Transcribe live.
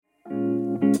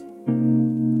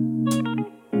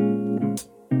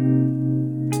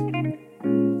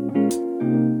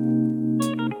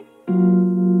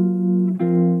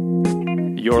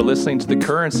You're listening to The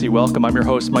Currency. Welcome. I'm your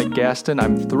host, Mike Gaston.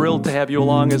 I'm thrilled to have you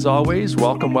along as always.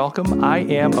 Welcome, welcome. I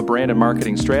am a brand and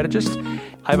marketing strategist.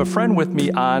 I have a friend with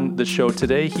me on the show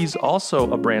today. He's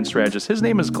also a brand strategist. His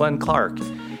name is Glenn Clark,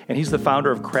 and he's the founder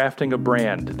of Crafting a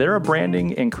Brand. They're a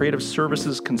branding and creative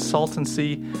services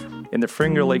consultancy in the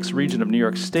Finger Lakes region of New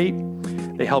York State.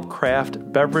 They help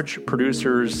craft beverage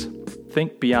producers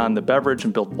think beyond the beverage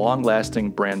and build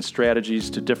long-lasting brand strategies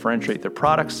to differentiate their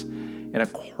products in a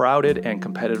crowded and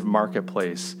competitive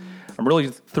marketplace. I'm really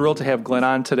thrilled to have Glenn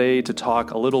on today to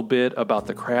talk a little bit about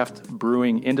the craft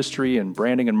brewing industry and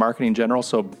branding and marketing in general.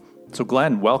 So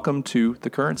Glenn, welcome to The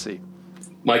Currency.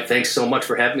 Mike, thanks so much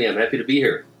for having me. I'm happy to be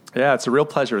here. Yeah, it's a real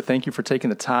pleasure. Thank you for taking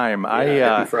the time.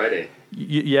 Happy Friday.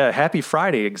 Happy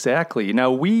Friday, exactly. Now,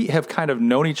 we have kind of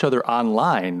known each other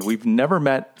online. We've never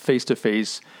met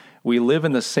face-to-face. We live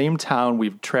in the same town.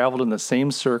 We've traveled in the same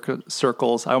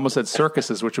circles. I almost said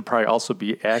circuses, which would probably also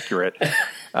be accurate.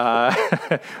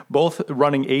 Both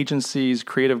running agencies,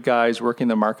 creative guys working in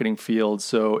the marketing field.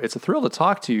 So it's a thrill to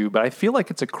talk to you, but I feel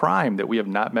like it's a crime that we have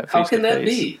not met face-to-face. How can that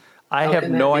be? I have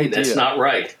no idea. That's not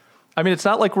right. I mean, it's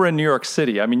not like we're in New York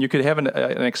City. I mean, you could have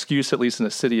an excuse, at least in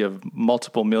a city of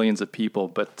multiple millions of people,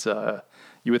 but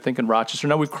you would think in Rochester.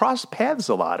 Now, we've crossed paths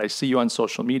a lot. I see you on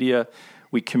social media.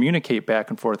 We communicate back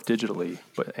and forth digitally,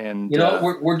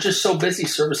 we're just so busy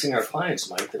servicing our clients,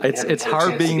 Mike. It's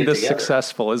hard being this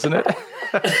successful, isn't it?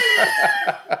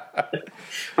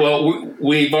 Well,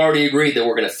 we've already agreed that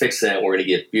we're going to fix that. We're going to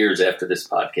get beers after this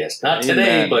podcast, not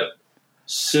today, but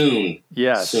soon.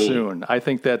 Yeah, soon. I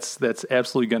think that's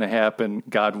absolutely going to happen,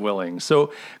 God willing.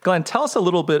 So, Glenn, tell us a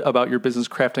little bit about your business,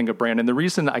 Crafting a Brand. And the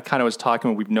reason I kind of was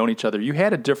talking when we've known each other, you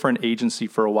had a different agency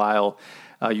for a while.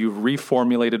 You've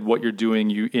reformulated what you're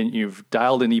doing. You've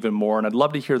dialed in even more. And I'd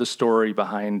love to hear the story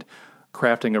behind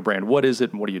Crafting a Brand. What is it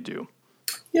and what do you do?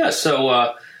 Yeah,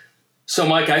 so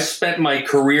Mike, I spent my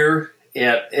career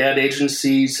at ad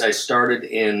agencies. I started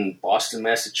in Boston,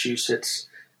 Massachusetts,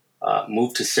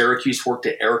 moved to Syracuse, worked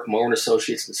at Eric Moore &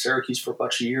 Associates in Syracuse for a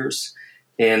bunch of years.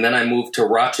 And then I moved to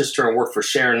Rochester and worked for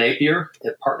Sharon Napier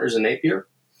at Partners in Napier.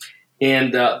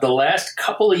 And the last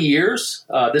couple of years,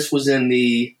 this was in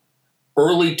the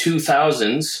early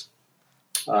 2000s,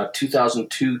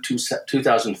 2002,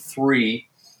 2003,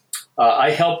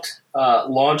 I helped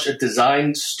launch a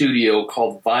design studio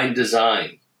called Vine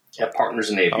Design at Partners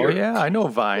in Napier. Oh, yeah, I know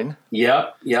Vine.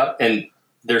 Yep. And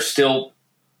they're still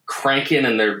cranking,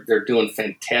 and they're doing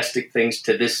fantastic things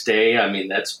to this day. I mean,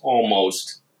 that's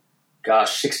almost,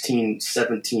 16,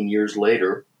 17 years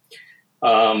later.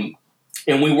 And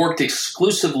we worked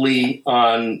exclusively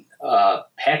on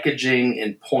packaging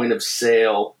and point of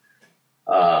sale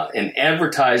and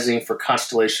advertising for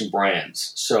Constellation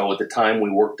brands. So at the time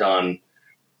we worked on,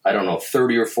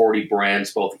 30 or 40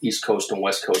 brands, both East Coast and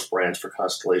West Coast brands for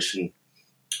Constellation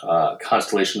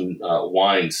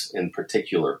wines in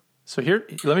particular. So here,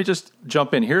 let me just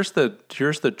jump in. Here's the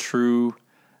true,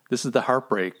 this is the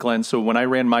heartbreak, Glenn. So when I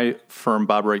ran my firm,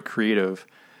 Bob Wright Creative,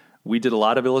 we did a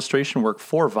lot of illustration work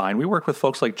for Vine. We worked with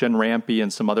folks like Jen Rampey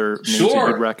and some other names you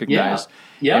could recognize.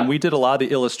 Yeah. And we did a lot of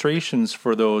the illustrations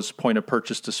for those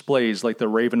point-of-purchase displays, like the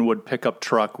Ravenwood pickup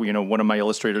truck. One of my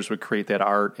illustrators would create that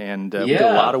art, and we did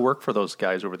a lot of work for those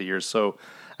guys over the years. So,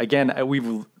 again,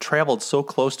 we've traveled so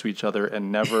close to each other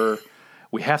and never –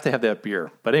 we have to have that beer.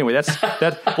 But anyway,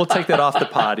 that we'll take that off the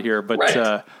pod here. But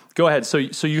right. Go ahead. So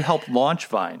you helped launch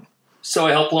Vine. So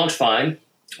I helped launch Vine.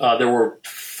 There were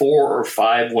 4 or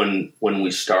 5 when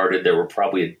we started. There were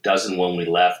probably a dozen when we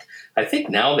left. I think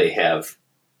now they have,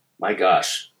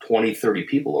 20, 30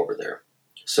 people over there.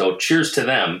 So cheers to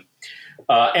them.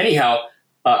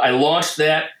 I launched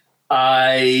that.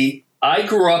 I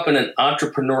grew up in an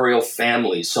entrepreneurial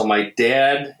family. So my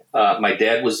dad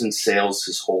was in sales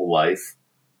his whole life.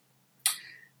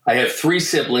 I have 3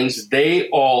 siblings. They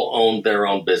all owned their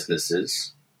own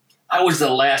businesses. I was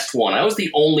the last one. I was the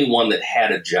only one that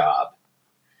had a job.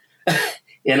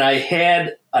 And I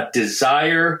had a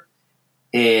desire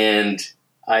and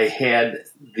I had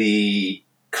the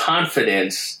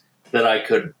confidence that I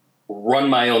could run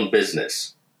my own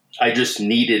business. I just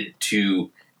needed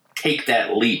to take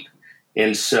that leap.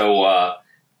 And so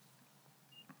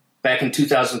back in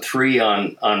 2003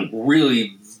 on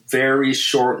really very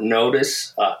short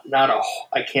notice,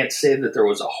 I can't say that there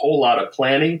was a whole lot of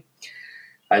planning.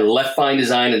 I left Fine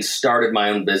Design and started my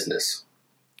own business.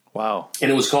 Wow. And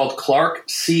it was called Clark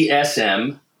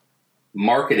CSM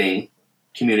Marketing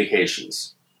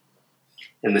Communications.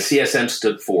 And the CSM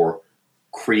stood for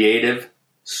Creative,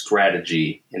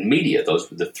 Strategy, and Media.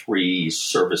 Those were the 3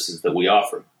 services that we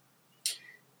offered.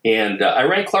 And I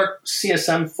ran Clark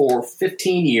CSM for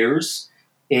 15 years.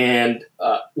 and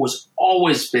was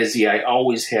always busy. I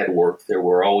always had work. There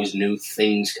were always new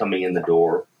things coming in the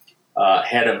door.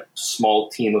 Had a small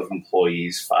team of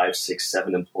employees, 5, 6,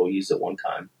 7 employees at one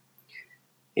time.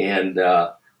 And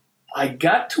I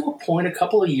got to a point a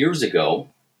couple of years ago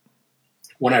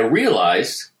when I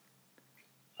realized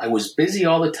I was busy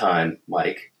all the time,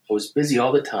 Mike. I was busy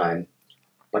all the time,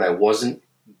 but I wasn't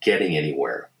getting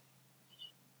anywhere.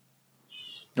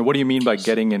 And what do you mean by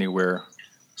getting anywhere?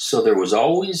 So there was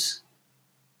always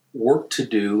work to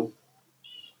do.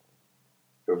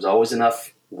 There was always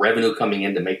enough revenue coming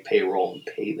in to make payroll and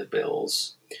pay the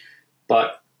bills.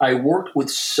 But I worked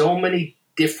with so many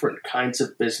different kinds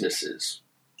of businesses.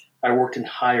 I worked in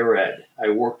higher ed. I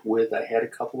had a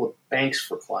couple of banks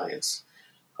for clients.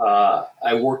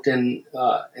 I worked in,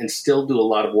 and still do a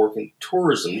lot of work in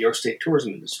tourism, New York State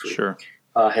tourism industry. Sure.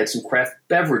 Had some craft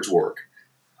beverage work.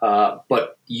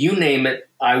 But you name it,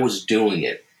 I was doing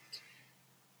it.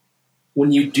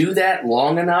 When you do that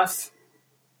long enough,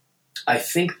 I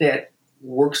think that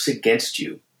works against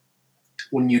you.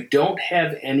 When you don't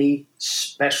have any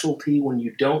specialty, when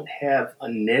you don't have a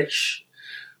niche,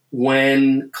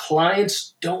 when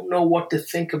clients don't know what to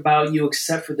think about you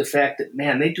except for the fact that,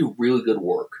 man, they do really good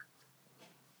work,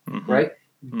 right?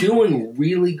 Mm-hmm. Doing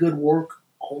really good work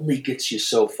only gets you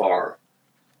so far.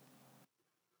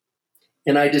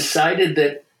 And I decided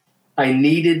that I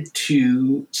needed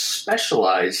to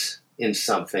specialize in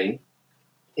something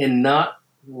and not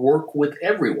work with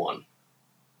everyone.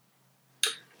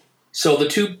 So the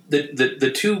two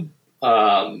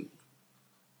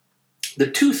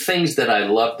things that I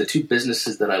loved, the two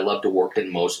businesses that I loved to work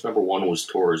in most, number one was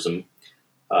tourism.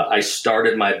 I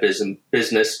started my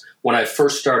business when I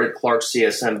first started Clark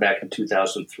CSM back in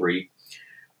 2003.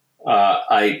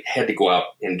 I had to go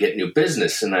out and get new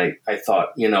business, and I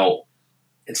thought,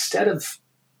 instead of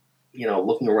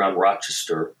looking around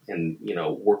Rochester and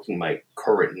working my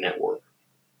current network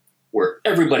where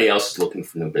everybody else is looking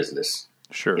for new business.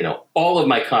 Sure. All of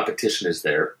my competition is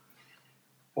there.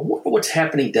 I wonder what's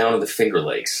happening down in the Finger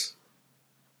Lakes.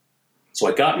 So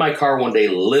I got in my car one day,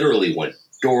 literally went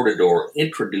door to door,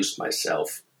 introduced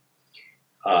myself,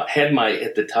 had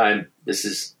at the time, this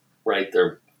is right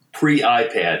there,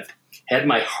 pre-iPad, had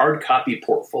my hard copy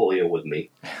portfolio with me,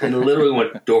 and literally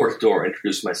went door to door,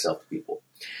 introduced myself to people.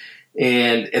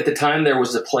 And at the time, there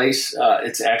was a place,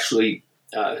 it's actually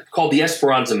called the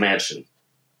Esperanza Mansion.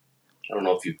 I don't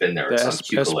know if you've been there.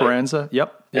 It's Esperanza,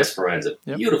 yep. Esperanza,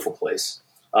 yep. Beautiful place.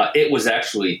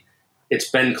 It's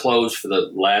been closed for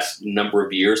the last number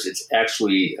of years. It's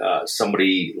actually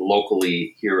somebody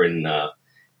locally here in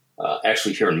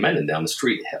Mendon down the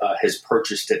street has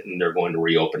purchased it, and they're going to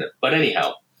reopen it. But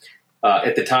anyhow,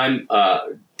 at the time,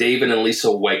 David and Lisa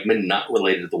Wegman, not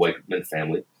related to the Wegman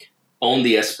family, owned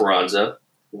the Esperanza.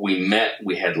 We met,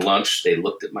 we had lunch. They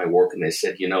looked at my work and they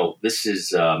said, this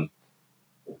is,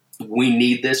 we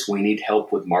need this. We need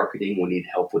help with marketing. We need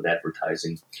help with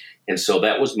advertising. And so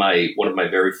that was one of my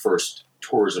very first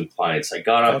tourism clients. I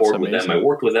got on board with them. I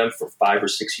worked with them for 5 or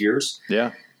 6 years.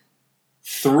 Yeah.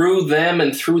 Through them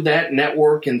and through that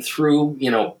network and through,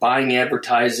 buying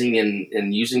advertising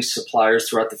and using suppliers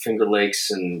throughout the Finger Lakes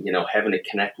and, having to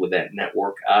connect with that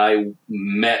network, I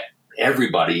met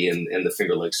everybody in the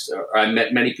Finger Lakes. I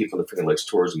met many people in the Finger Lakes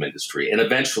tourism industry. And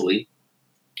eventually,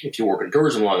 if you work in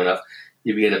tourism long enough,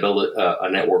 you begin to build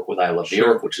a network with I Love New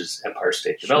York, which is Empire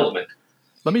State Development.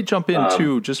 Let me jump in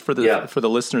too, just for the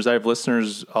listeners. I have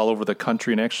listeners all over the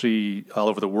country and actually all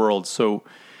over the world. So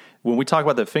when we talk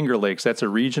about the Finger Lakes, that's a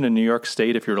region in New York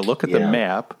State. If you were to look at the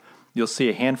map, you'll see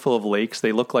a handful of lakes.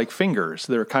 They look like fingers.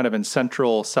 They're kind of in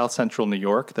south central New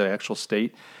York, the actual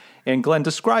state. And Glenn,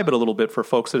 describe it a little bit for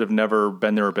folks that have never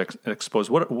been there or been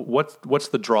exposed. What's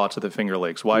the draw to the Finger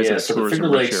Lakes? Why is it a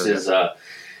tourism-rich area?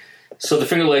 So the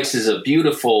Finger Lakes is a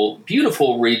beautiful,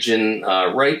 beautiful region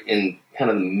right in kind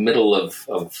of the middle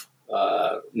of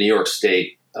New York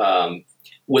State.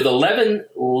 With 11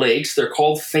 lakes, they're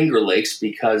called Finger Lakes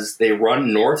because they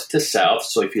run north to south.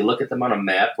 So if you look at them on a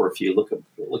map or if you look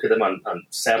at them on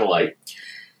satellite,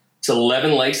 it's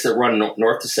 11 lakes that run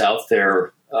north to south.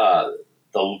 They're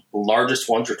the largest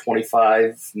ones are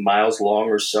 25 miles long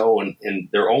or so, and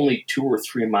they're only 2 or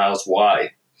 3 miles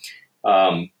wide.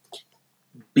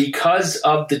 Because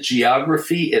of the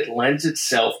geography, it lends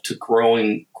itself to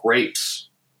growing grapes.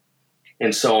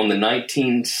 And so in the late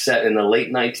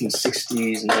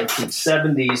 1960s,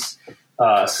 1970s,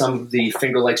 some of the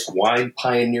Finger Lakes wine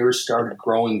pioneers started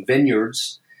growing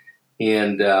vineyards,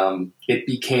 and it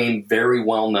became very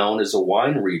well known as a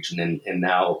wine region. And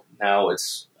now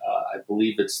it's, I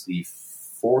believe it's the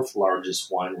 4th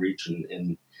largest wine region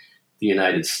in the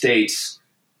United States.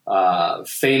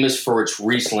 famous for its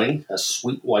Riesling, a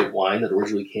sweet white wine that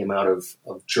originally came out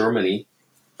of Germany.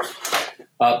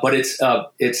 But it's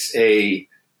a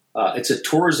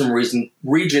tourism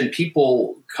region.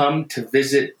 People come to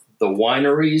visit the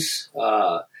wineries.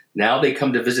 Now they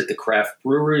come to visit the craft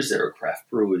breweries. There are craft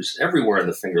breweries everywhere in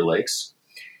the Finger Lakes.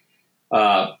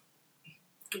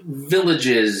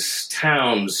 Villages,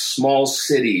 towns, small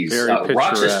cities.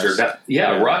 Rochester,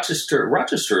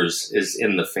 Rochester is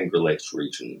in the Finger Lakes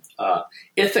region.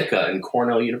 Ithaca and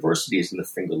Cornell University is in the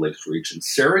Finger Lakes region.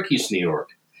 Syracuse, New York,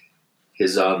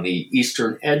 is on the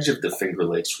eastern edge of the Finger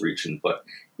Lakes region. But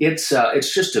it's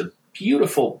just a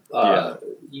beautiful,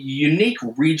 unique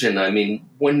region. I mean,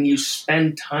 when you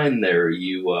spend time there,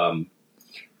 you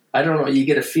I don't know, you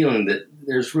get a feeling that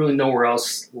there's really nowhere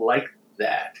else like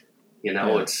that. You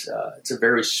know, it's a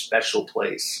very special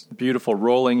place. Beautiful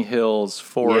rolling hills,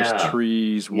 forest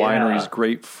trees, wineries,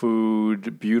 great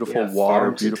food, beautiful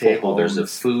water, beautiful homes. There's a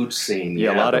food scene.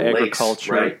 A lot of lakes,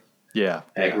 agriculture. Right? Yeah.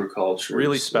 Agriculture.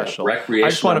 Really special. Recreational I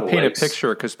just want to paint lakes. a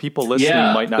picture because people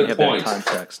listening might not have that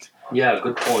context. Yeah,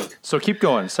 good point. So keep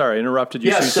going. Sorry, I interrupted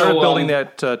you. So you started building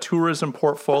that tourism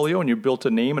portfolio, and you built a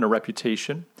name and a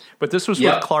reputation. But this was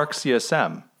with Clark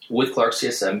CSM. With Clark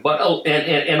CSM, but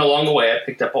and along the way, I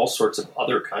picked up all sorts of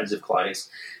other kinds of clients.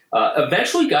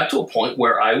 Eventually, got to a point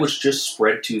where I was just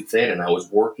spread too thin, and I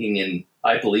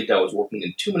believed I was working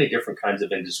in too many different kinds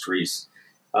of industries,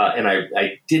 and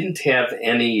I didn't have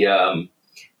any,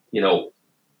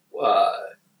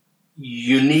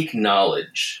 unique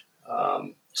knowledge.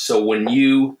 So when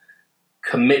you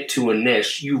commit to a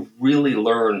niche, you really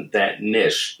learn that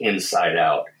niche inside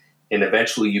out. And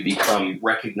eventually you become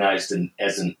recognized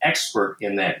as an expert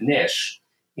in that niche.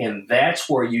 And that's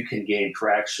where you can gain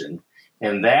traction.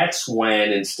 And that's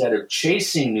when, instead of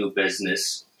chasing new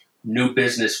business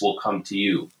will come to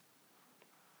you.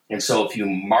 And so if you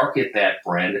market that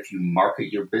brand, if you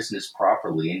market your business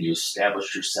properly and you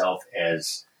establish yourself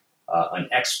as an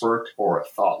expert or a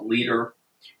thought leader,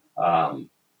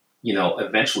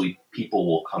 eventually people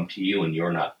will come to you and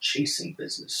you're not chasing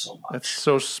business so much. That's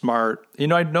so smart.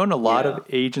 I'd known a lot of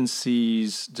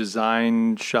agencies,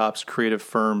 design shops, creative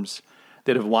firms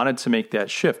that have wanted to make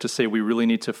that shift to say we really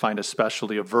need to find a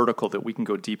specialty, a vertical that we can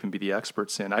go deep and be the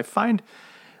experts in. I find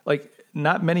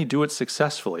not many do it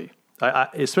successfully,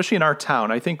 especially in our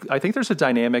town. I think there's a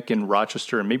dynamic in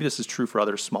Rochester, and maybe this is true for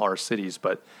other smaller cities,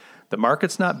 but the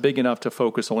market's not big enough to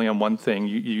focus only on one thing.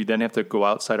 You then have to go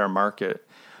outside our market.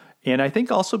 And I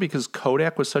think also because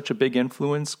Kodak was such a big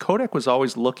influence, Kodak was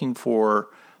always looking for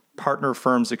partner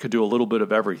firms that could do a little bit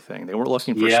of everything. They weren't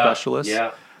looking for specialists. Yeah.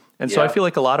 And so I feel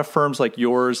like a lot of firms like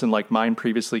yours and like mine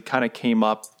previously kind of came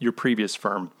up, your previous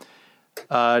firm,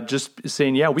 just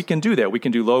saying, we can do that. We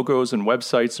can do logos and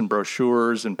websites and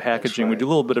brochures and packaging. We do a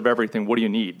little bit of everything. What do you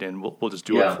need? And we'll just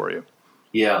do it for you.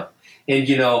 Yeah. And,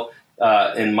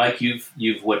 and Mike,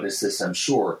 you've witnessed this, I'm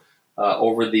sure.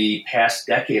 Over the past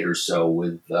decade or so,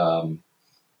 with the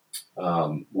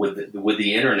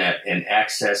internet and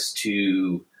access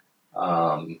to,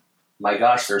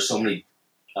 there's so many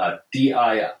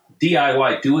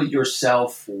DIY,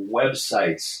 do-it-yourself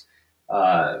websites.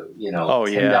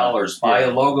 $10, buy a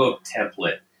logo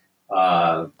template.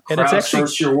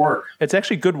 Crowdsource your work. It's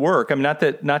actually good work. I mean,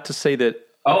 not to say that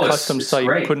a custom site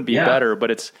great. Couldn't be better, but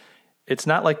it's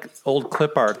not like old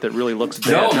clip art that really looks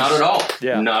bad. No, not at all.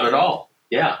 Yeah. Not at all.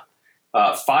 Yeah.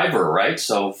 Fiverr, right?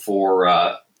 So for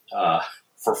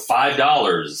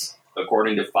 $5,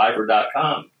 according to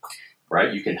Fiverr.com,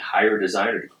 right, you can hire a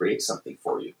designer to create something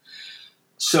for you.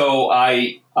 So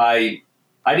I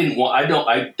don't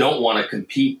want to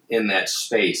compete in that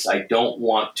space. I don't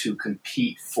want to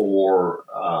compete for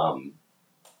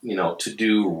to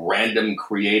do random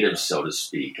creative, so to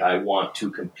speak. I want to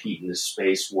compete in a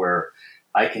space where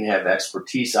I can have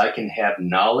expertise, I can have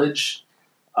knowledge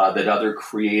that other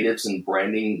creatives and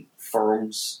branding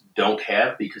firms don't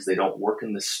have because they don't work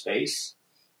in this space.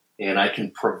 And I can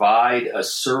provide a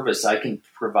service. I can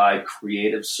provide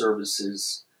creative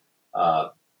services,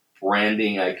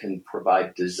 branding. I can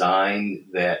provide design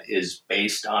that is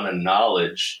based on a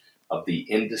knowledge of the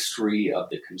industry, of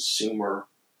the consumer.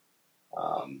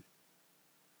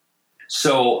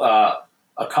 So a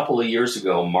couple of years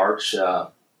ago,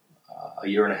 a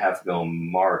year and a half ago,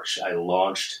 March, I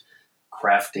launched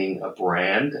Crafting a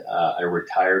Brand. I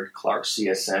retired Clark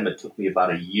CSM. It took me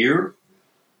about a year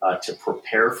to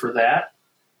prepare for that.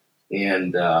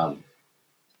 And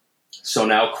so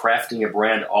now Crafting a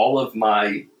Brand, all of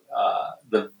my,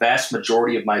 the vast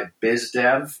majority of my biz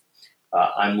dev,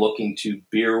 I'm looking to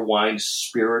beer, wine,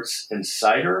 spirits, and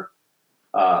cider.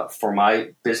 for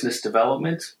my business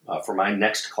development, for my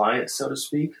next client, so to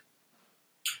speak.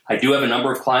 I do have a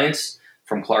number of clients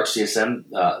from Clark CSM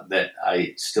that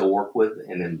I still work with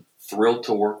and am thrilled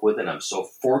to work with, and I'm so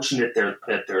fortunate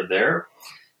that they're there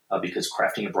because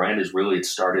crafting a brand is really, it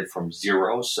started from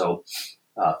zero. So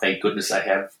thank goodness I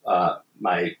have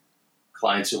my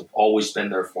clients who've always been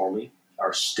there for me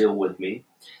are still with me.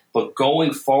 But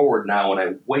going forward now, when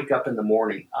I wake up in the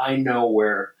morning, I know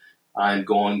where I'm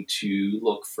going to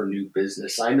look for new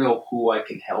business. I know who I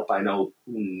can help. I know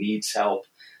who needs help.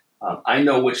 I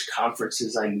know which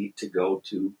conferences I need to go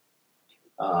to.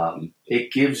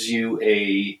 It gives you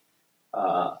a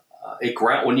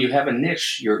ground. When you have a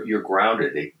niche, you're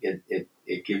grounded.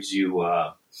 It gives you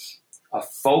a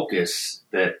focus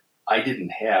that I didn't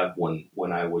have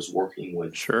when I was working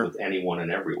with anyone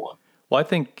and everyone. Well, I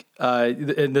think,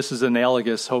 and this is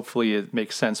analogous, hopefully it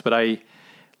makes sense, but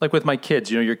like with my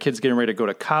kids, your kid's getting ready to go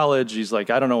to college. He's like,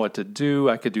 I don't know what to do.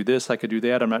 I could do this. I could do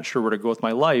that. I'm not sure where to go with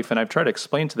my life. And I've tried to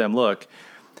explain to them, look,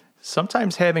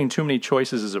 sometimes having too many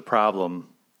choices is a problem.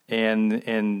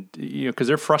 And because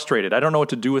they're frustrated. I don't know what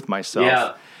to do with myself.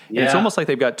 Yeah. And it's almost like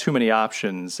they've got too many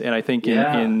options. And I think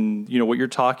in what you're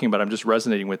talking about, I'm just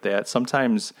resonating with that.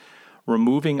 Sometimes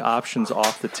removing options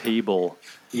off the table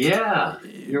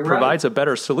provides a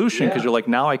better solution because you're like,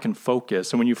 now I can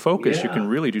focus. And when you focus, you can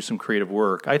really do some creative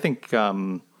work. I think,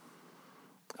 I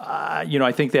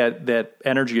think that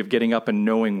energy of getting up and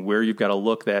knowing where you've got to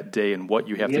look that day and what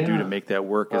you have to do to make that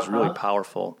work is really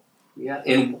powerful. Yeah.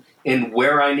 And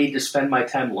where I need to spend my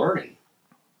time learning,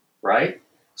 right?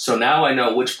 So now I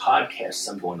know which podcasts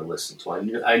I'm going to listen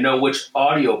to. I know which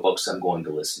audiobooks I'm going to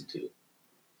listen to.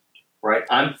 Right,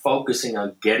 I'm focusing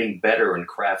on getting better in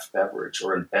craft beverage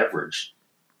or in beverage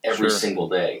every single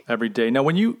day. Every day. Now,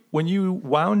 when you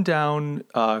wound down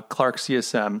Clark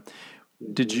CSM,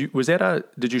 did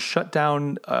you shut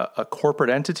down a corporate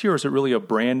entity, or is it really a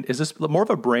brand? Is this more of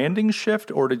a branding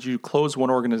shift, or did you close one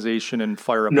organization and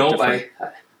fire up? No,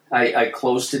 I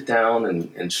closed it down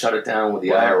and shut it down with the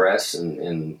IRS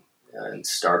and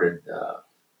started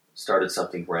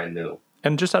something brand new.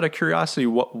 And just out of curiosity,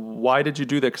 why did you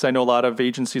do that? Because I know a lot of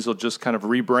agencies will just kind of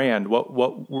rebrand.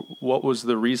 What was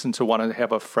the reason to want to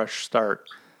have a fresh start?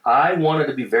 I wanted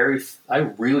to be I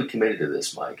really committed to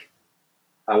this, Mike.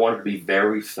 I wanted to be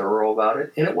very thorough about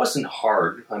it. And it wasn't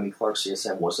hard. I mean, Clark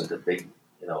CSM wasn't a big,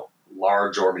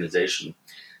 large organization.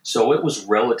 So it was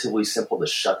relatively simple to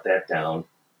shut that down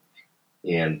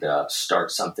and start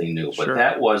something new. But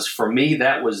that was, for me,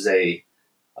 that was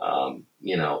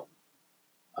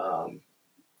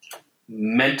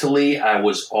mentally, I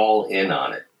was all in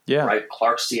on it. Yeah. Right.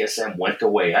 Clark CSM went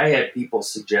away. I had people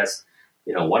suggest,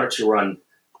 why don't you run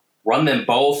them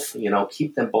both?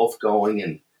 Keep them both going.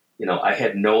 And I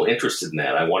had no interest in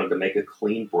that. I wanted to make a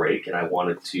clean break, and I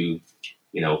wanted to,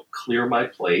 clear my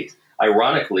plate.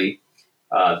 Ironically,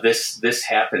 this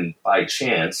happened by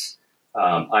chance.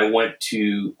 I went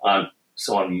to on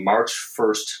March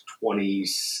 1st,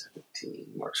 2018,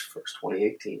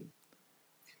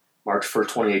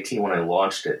 when I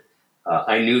launched it,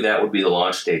 I knew that would be the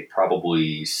launch date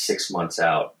probably 6 months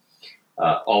out.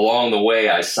 Along the way,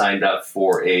 I signed up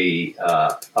for a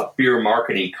beer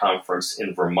marketing conference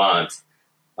in Vermont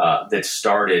that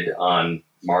started on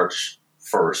March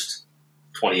 1st,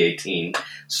 2018.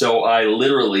 So I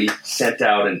literally sent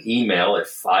out an email at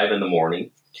 5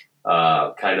 a.m,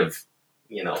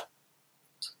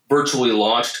 virtually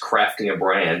launched Crafting a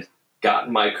Brand, got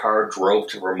in my car, drove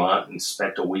to Vermont, and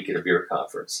spent a week at a beer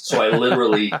conference. So I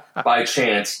literally, by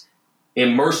chance,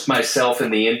 immersed myself in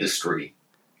the industry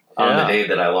on the day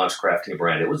that I launched Crafting a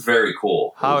Brand. It was very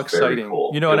cool. How exciting.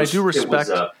 Cool. And I do respect...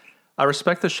 I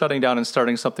respect the shutting down and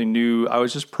starting something new. I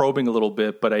was just probing a little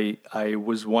bit, but I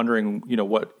was wondering,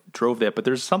 what drove that. But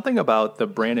there's something about the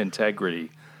brand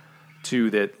integrity, too,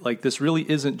 that, like, this really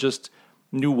isn't just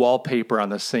new wallpaper on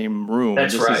the same room.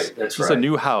 That's right. It's a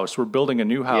new house. We're building a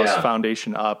new house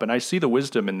foundation up, and I see the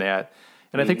wisdom in that.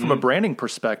 And I think from a branding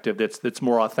perspective, that's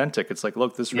more authentic. It's like,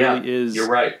 look, this really is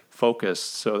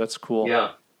focused. So that's cool.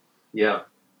 Yeah.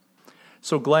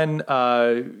 So, Glenn,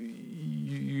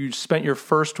 you spent your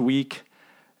first week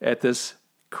at this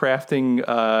crafting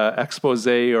expose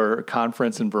or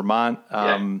conference in Vermont.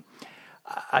 And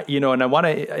I want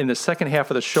to, in the second half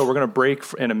of the show, we're going to break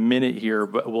in a minute here,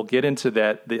 but we'll get into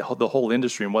that, the whole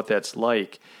industry and what that's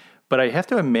like. But I have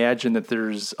to imagine that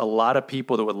there's a lot of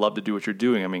people that would love to do what you're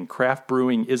doing. I mean, craft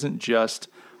brewing isn't just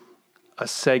a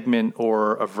segment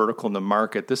or a vertical in the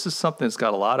market. This is something that's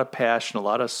got a lot of passion, a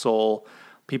lot of soul.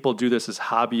 People do this as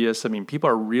hobbyists. I mean, people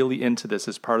are really into this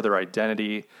as part of their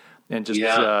identity and just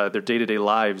their day-to-day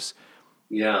lives.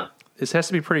 Yeah. this has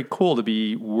to be pretty cool to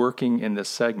be working in this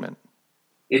segment.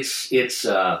 It's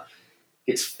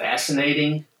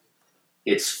fascinating.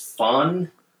 It's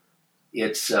fun.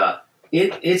 It's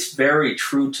very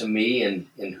true to me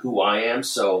and who I am.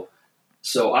 So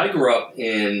I grew up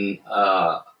in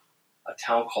a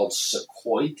town called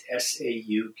Sauquoit,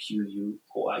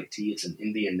 Sauquoit. It's an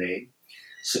Indian name.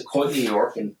 Sauquoit, New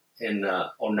York, in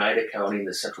Oneida County in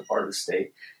the central part of the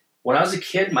state. When I was a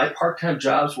kid, my part-time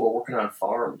jobs were working on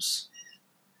farms.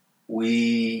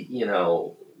 We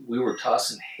were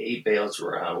tossing hay bales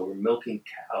around. We were milking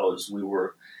cows. We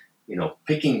were,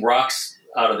 picking rocks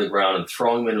out of the ground and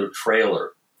throwing them into a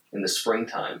trailer in the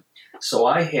springtime. So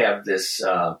I have this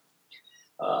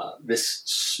this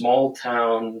small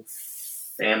town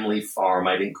family farm.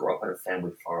 I didn't grow up on a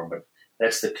family farm, but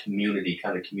that's the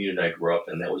kind of community I grew up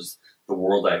in. That was the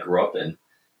world I grew up in.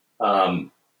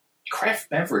 Craft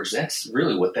beverage, that's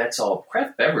really what that's all.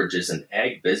 Craft beverage is an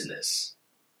ag business.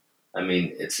 I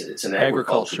mean, it's an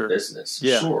agriculture business.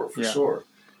 Yeah. Sure.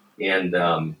 And,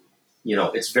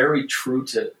 it's very true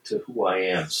to who I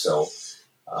am. So,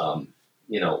 and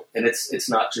it's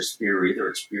not just beer either.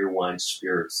 It's beer, wine,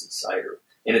 spirits, and cider.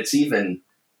 And it's even,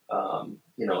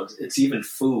 it's even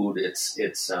food.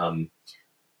 It's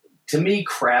to me,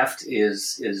 craft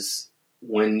is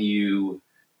when you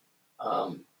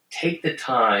take the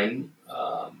time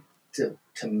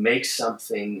to make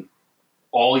something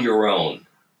all your own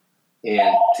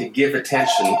and to give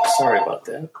attention. Sorry about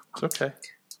that. It's okay.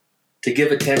 To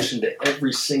give attention to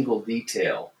every single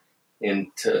detail and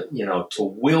to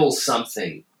will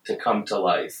something to come to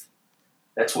life.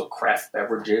 That's what craft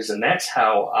beverage is, and that's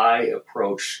how I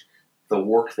approach the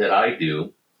work that I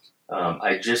do.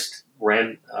 I just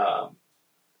ran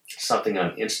something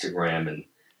on Instagram,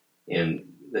 and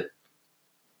the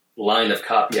line of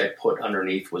copy I put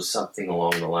underneath was something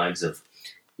along the lines of,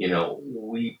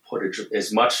 we put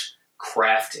as much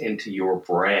craft into your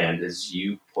brand as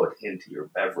you put into your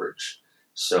beverage.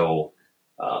 So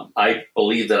I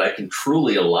believe that I can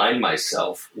truly align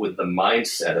myself with the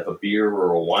mindset of a beer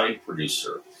or a wine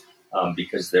producer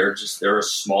because they're a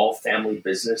small family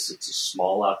business. It's a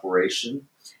small operation,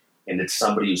 and it's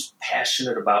somebody who's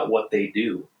passionate about what they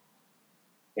do,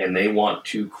 and they want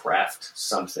to craft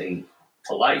something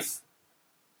to life.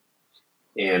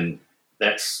 And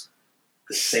that's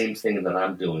the same thing that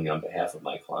I'm doing on behalf of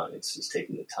my clients, is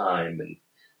taking the time and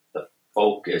the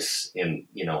focus. And,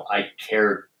 I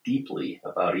care deeply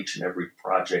about each and every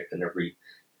project and every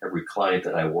client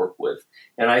that I work with.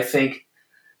 And I think,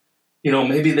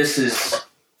 maybe this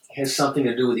has something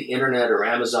to do with the internet or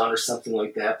Amazon or something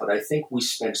like that, but I think we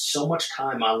spend so much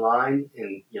time online,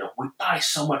 and, we buy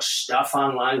so much stuff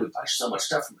online. We buy so much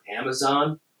stuff from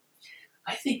Amazon.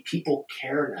 I think people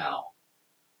care now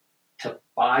to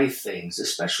buy things,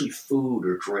 especially food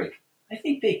or drink. I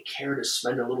think they care to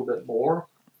spend a little bit more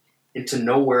and to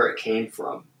know where it came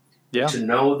from. Yeah. To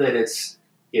know that it's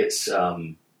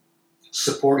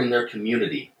supporting their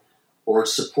community, or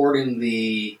supporting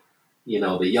the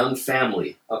young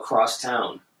family across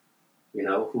town,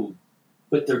 who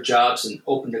quit their jobs and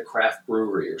opened a craft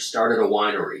brewery or started a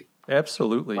winery.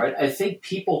 Absolutely. Right? I think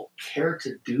people care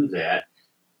to do that,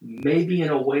 maybe in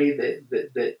a way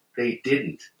that they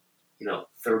didn't,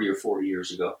 30 or 40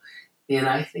 years ago. And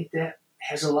I think that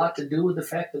has a lot to do with the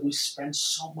fact that we spend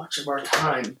so much of our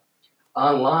time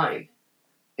online,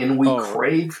 and we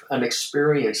crave an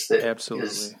experience that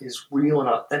is real and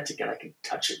authentic, and I can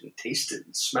touch it and taste it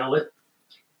and smell it.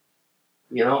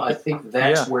 I think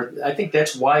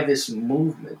that's why this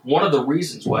movement, one of the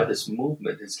reasons why this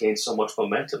movement has gained so much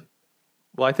momentum.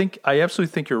 Well, I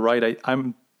absolutely think you're right.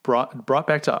 I'm brought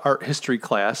back to art history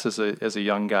class as a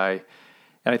young guy.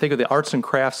 And I think of the arts and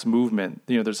crafts movement.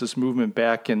 There's this movement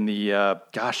back in the,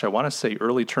 I want to say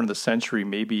early turn of the century,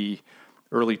 maybe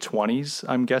early 20s,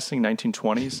 I'm guessing,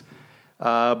 1920s.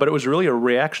 But it was really a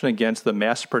reaction against the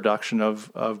mass production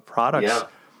of products. Yeah.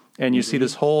 And you see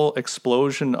this whole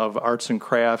explosion of arts and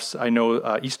crafts. I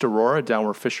know East Aurora, down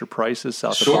where Fisher Price is,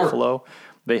 south of Buffalo,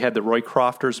 they had the Roy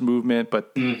Crofters movement,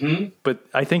 but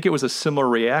I think it was a similar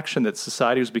reaction that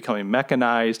society was becoming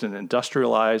mechanized and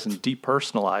industrialized and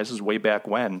depersonalized. This was way back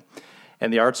when.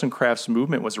 And the arts and crafts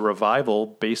movement was a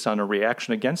revival based on a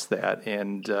reaction against that.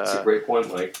 And that's a great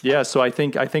point, Mike. Yeah, so I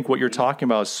think what you're talking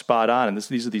about is spot on. And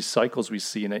these are these cycles we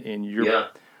see, and you're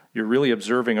really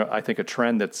observing, I think, a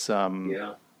trend that's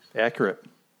accurate.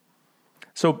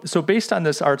 So based on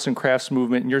this arts and crafts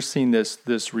movement, and you're seeing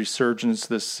this resurgence,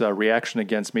 this reaction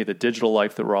against maybe the digital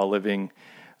life that we're all living,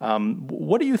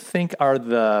 what do you think are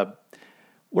the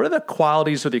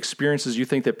qualities or the experiences you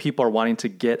think that people are wanting to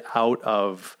get out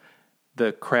of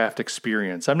the craft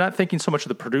experience? I'm not thinking so much of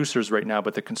the producers right now,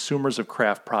 but the consumers of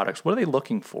craft products. What are they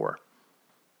looking for?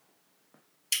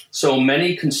 So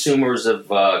many consumers of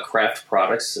craft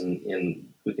products, and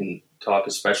we can talk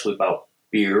especially about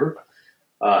beer,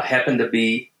 happen to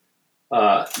be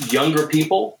younger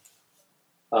people.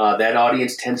 That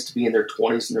audience tends to be in their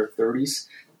 20s and their 30s.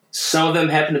 Some of them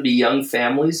happen to be young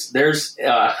families. There's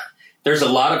a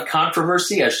lot of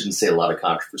controversy. I shouldn't say a lot of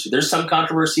controversy. There's some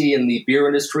controversy in the beer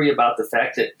industry about the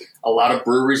fact that a lot of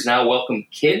breweries now welcome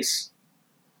kids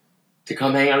to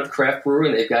come hang out at the craft brewery,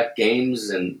 and they've got games.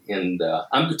 Tonight I'm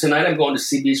going to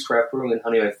CB's Craft Brewing in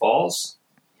Honeyway Falls.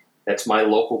 That's my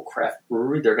local craft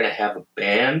brewery. They're going to have a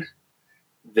band.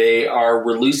 They are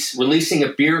releasing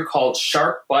a beer called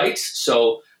Shark Bites.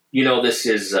 So, this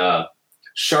is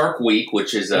Shark Week,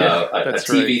 which is a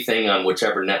TV thing on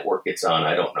whichever network it's on.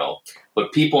 I don't know.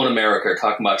 But people in America are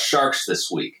talking about sharks this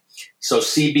week. So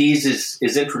CB's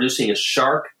is introducing a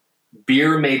shark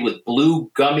beer made with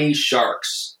blue gummy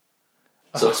sharks.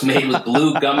 So it's made with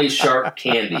blue gummy shark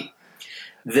candy.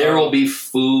 There will be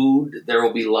food. There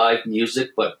will be live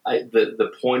music. But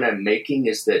the point I'm making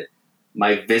is that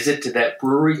my visit to that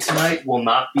brewery tonight will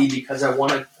not be because I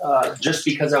want to just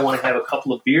because I want to have a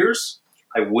couple of beers.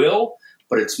 I will,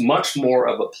 but it's much more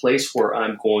of a place where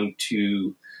I'm going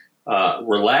to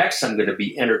relax. I'm going to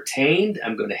be entertained.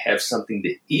 I'm going to have something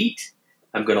to eat.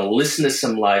 I'm going to listen to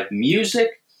some live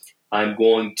music. I'm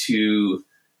going to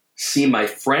see my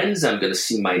friends. I'm going to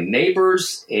see my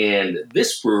neighbors. And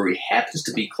this brewery happens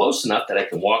to be close enough that I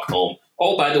can walk home.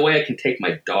 Oh, by the way, I can take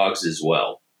my dogs as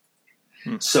well.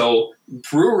 So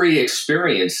brewery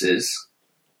experiences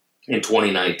in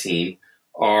 2019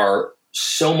 are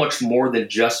so much more than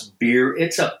just beer.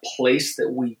 It's a place that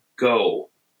we go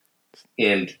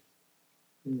and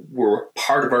we're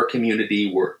part of our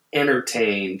community. We're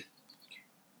entertained.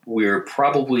 We're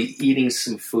probably eating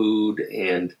some food,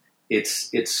 and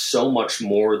it's so much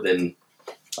more than,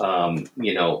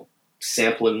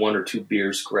 sampling one or two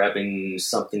beers, grabbing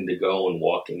something to go and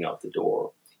walking out the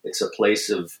door. It's a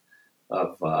place of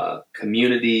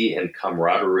community and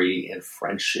camaraderie and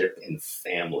friendship and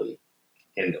family.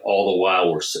 And all the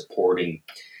while we're supporting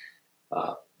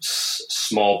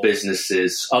small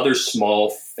businesses, other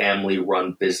small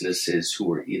family-run businesses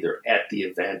who are either at the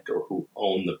event or who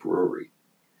own the brewery.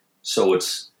 So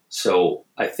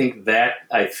I think that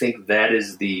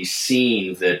is the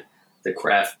scene that the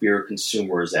craft beer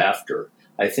consumer is after.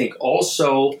 I think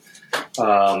also,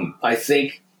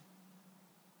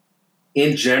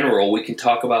 in general, we can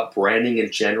talk about branding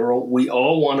in general. We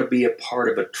all want to be a part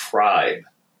of a tribe,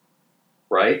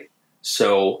 right?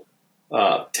 So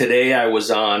today I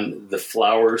was on the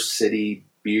Flower City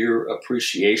Beer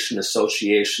Appreciation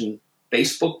Association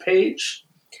Facebook page.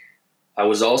 I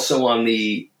was also on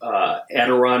the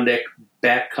Adirondack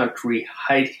Backcountry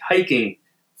Hiking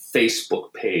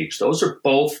Facebook page. Those are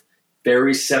both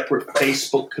very separate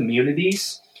Facebook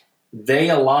communities. They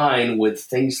align with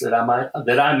things that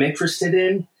I'm interested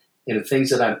in, and things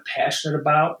that I'm passionate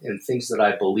about, and things that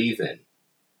I believe in.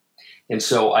 And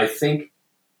so I think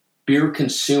beer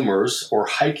consumers or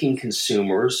hiking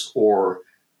consumers or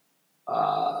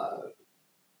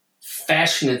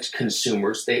passionate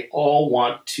consumers, they all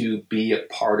want to be a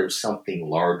part of something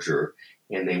larger,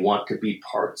 and they want to be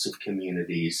parts of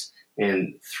communities.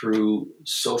 And through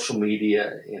social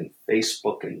media and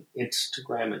Facebook and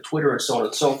Instagram and Twitter and so on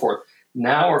and so forth,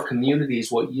 now our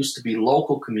communities, what used to be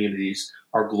local communities,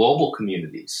 are global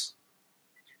communities.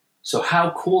 So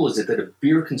how cool is it that a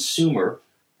beer consumer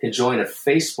can join a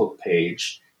Facebook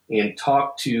page and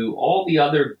talk to all the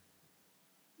other,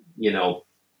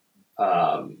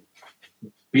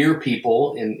 beer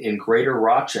people in greater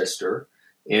Rochester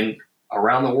and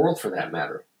around the world for that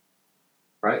matter,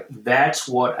 right? That's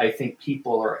what I think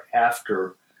people are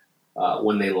after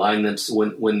when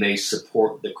they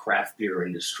support the craft beer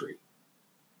industry.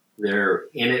 They're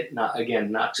in it, not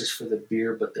just for the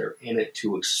beer, but they're in it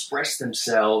to express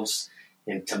themselves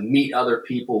and to meet other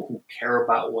people who care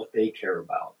about what they care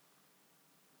about.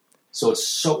 So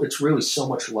it's really so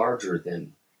much larger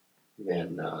than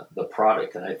the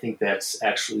product, and I think that's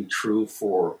actually true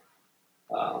for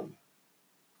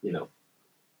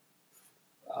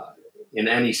in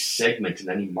any segment, in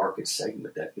any market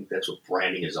segment. I think that's what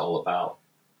branding is all about.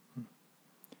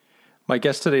 My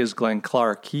guest today is Glenn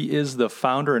Clark. He is the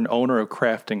founder and owner of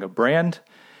Crafting a Brand.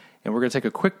 And we're going to take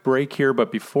a quick break here, but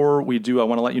before we do, I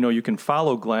want to let you know you can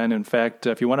follow Glenn. In fact,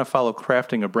 if you want to follow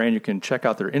Crafting a Brand, you can check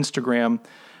out their Instagram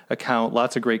account.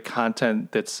 Lots of great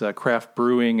content that's craft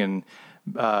brewing and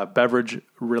beverage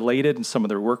related, and some of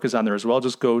their work is on there as well.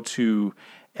 Just go to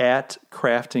at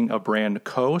Crafting a Brand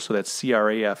Co. So that's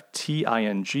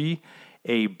CRAFTING,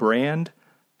 a brand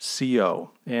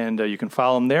CO. And you can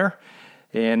follow them there.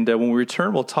 And when we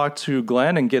return, we'll talk to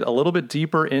Glenn and get a little bit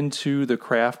deeper into the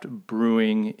craft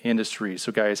brewing industry.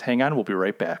 So guys, hang on. We'll be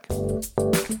right back.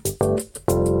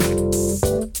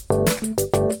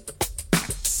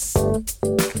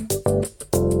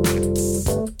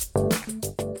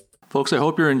 Folks, I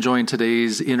hope you're enjoying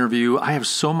today's interview. I have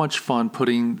so much fun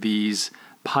putting these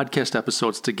podcast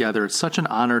episodes together. It's such an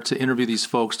honor to interview these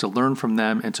folks, to learn from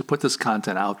them, and to put this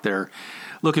content out there.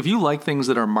 Look, if you like things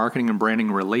that are marketing and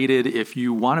branding related, if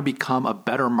you want to become a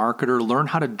better marketer, learn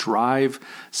how to drive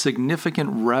significant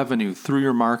revenue through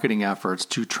your marketing efforts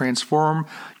to transform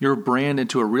your brand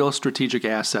into a real strategic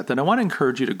asset, then I want to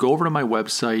encourage you to go over to my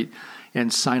website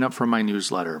and sign up for my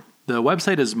newsletter. The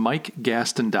website is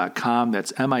mikegaston.com.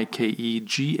 That's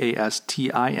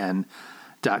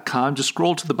MikeGastin.com. Just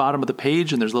scroll to the bottom of the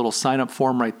page and there's a little sign-up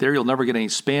form right there. You'll never get any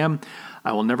spam.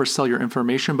 I will never sell your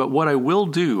information, but what I will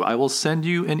do, I will send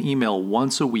you an email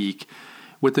once a week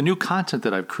with the new content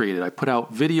that I've created. I put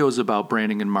out videos about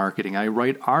branding and marketing. I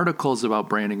write articles about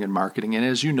branding and marketing. And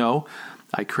as you know,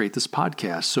 I create this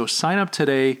podcast. So sign up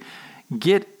today,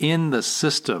 get in the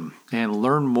system, and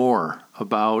learn more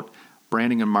about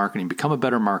branding and marketing. Become a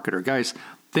better marketer. Guys,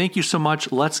 thank you so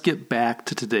much. Let's get back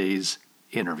to today's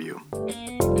interview.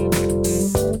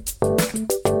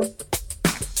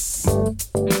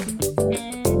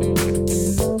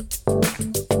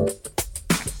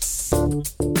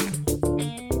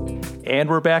 And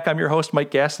we're back. I'm your host,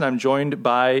 Mike Gaston. I'm joined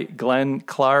by Glenn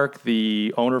Clark,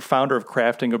 the owner-founder of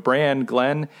Crafting a Brand.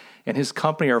 Glenn and his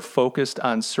company are focused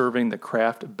on serving the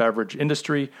craft beverage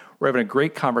industry. We're having a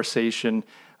great conversation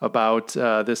about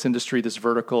this industry, this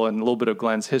vertical, and a little bit of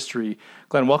Glenn's history.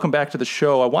 Glenn, welcome back to the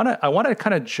show. I want to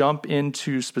kind of jump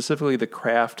into specifically the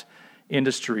craft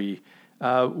industry.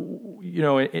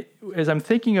 As I'm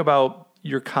thinking about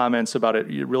your comments about it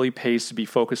really pays to be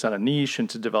focused on a niche and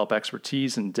to develop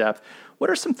expertise and depth.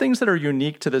 What are some things that are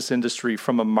unique to this industry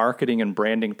from a marketing and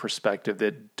branding perspective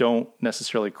that don't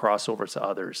necessarily cross over to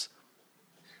others?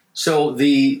 So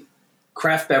the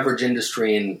craft beverage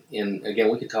industry, and again,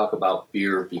 we could talk about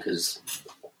beer because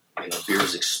beer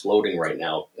is exploding right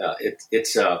now.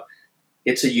 It's a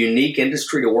unique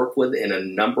industry to work with in a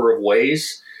number of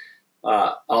ways.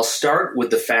 I'll start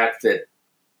with the fact that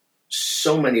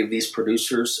so many of these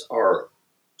producers are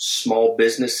small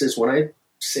businesses. When I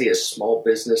say a small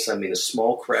business, I mean a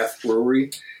small craft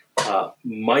brewery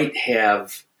might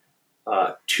have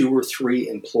 2 or 3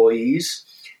 employees.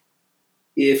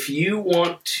 If you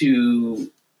want to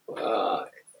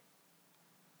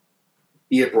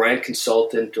be a brand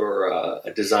consultant or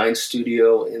a design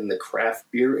studio in the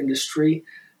craft beer industry,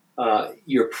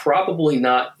 you're probably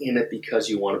not in it because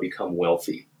you want to become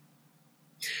wealthy.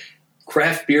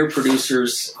 Craft beer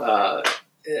producers,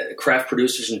 craft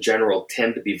producers in general,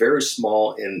 tend to be very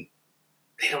small, and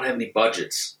they don't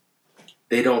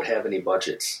have any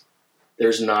budgets.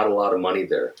 There's not a lot of money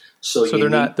there. So they're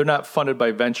not funded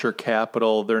by venture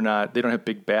capital. They don't have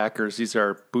big backers. These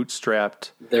are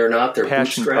bootstrapped. They're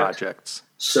passion projects.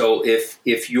 So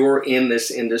if you're in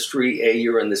this industry,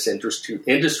 you're in this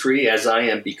industry as I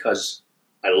am because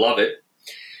I love it.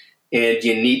 And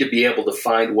you need to be able to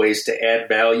find ways to add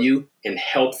value and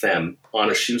help them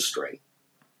on a shoestring.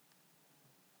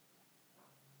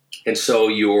 And so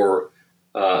you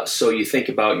think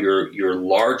about your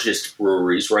largest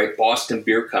breweries, right? Boston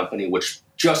Beer Company, which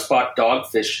just bought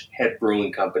Dogfish Head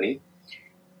Brewing Company.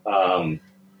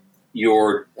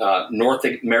 Your North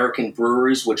American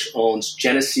Breweries, which owns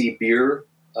Genesee Beer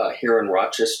here in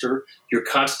Rochester. Your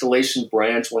Constellation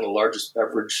Brands, one of the largest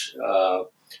beverage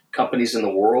companies in the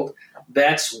world.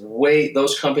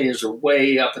 Those companies are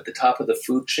way up at the top of the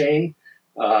food chain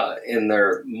in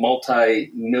their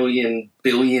multi-million,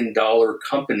 billion-dollar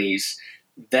companies.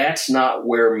 That's not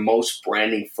where most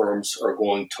branding firms are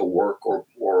going to work or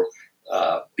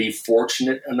be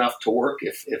fortunate enough to work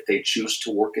if they choose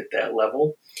to work at that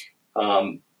level.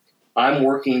 I'm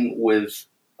working with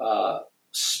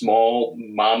small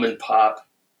mom-and-pop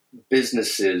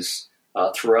businesses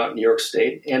throughout New York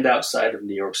State and outside of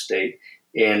New York State.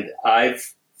 And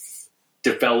I've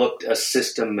developed a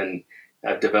system and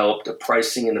I've developed a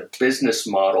pricing and a business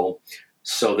model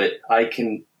so that I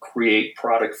can create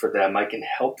product for them. I can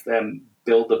help them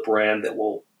build a brand that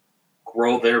will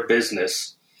grow their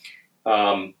business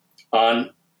on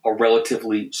a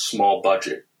relatively small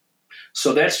budget.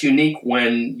 So that's unique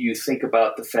when you think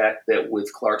about the fact that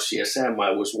with Clark CSM,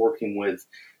 I was working with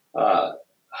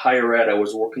higher ed. I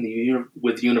was working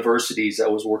with universities. I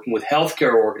was working with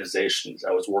healthcare organizations.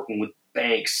 I was working with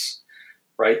banks,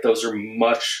 right? Those are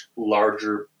much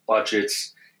larger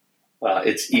budgets.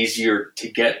 It's easier to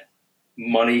get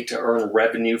money to earn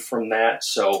revenue from that.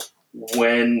 So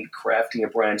when Crafting a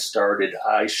Brand started,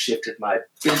 I shifted my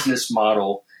business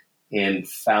model and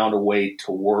found a way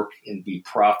to work and be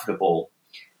profitable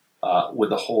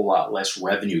with a whole lot less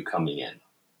revenue coming in.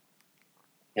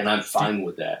 And I'm fine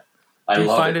with that. Do you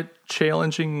find it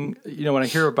challenging? When I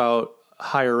hear about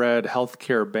higher ed,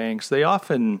 healthcare, banks, they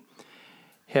often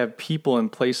have people in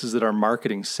places that are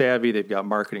marketing savvy. They've got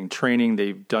marketing training.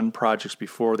 They've done projects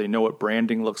before. They know what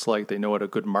branding looks like. They know what a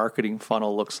good marketing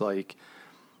funnel looks like.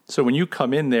 So when you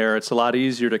come in there, it's a lot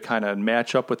easier to kind of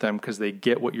match up with them because they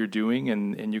get what you're doing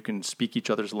and you can speak each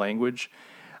other's language.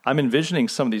 I'm envisioning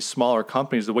some of these smaller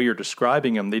companies, the way you're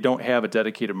describing them, they don't have a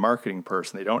dedicated marketing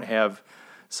person. They don't have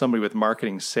somebody with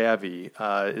marketing savvy.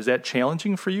 Is that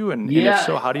challenging for you? And if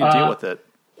so, how do you deal with it?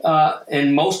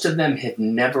 And most of them have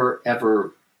never,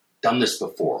 ever done this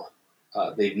before.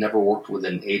 They've never worked with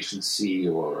an agency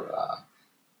or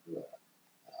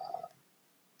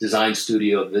design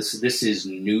studio. This is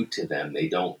new to them. They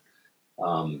don't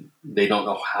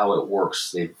know how it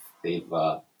works.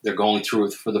 They're going through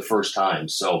it for the first time.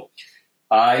 So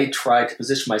I try to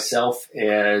position myself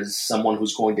as someone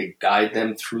who's going to guide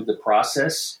them through the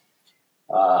process.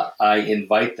 I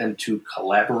invite them to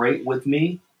collaborate with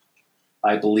me.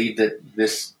 I believe that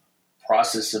this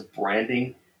process of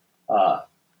branding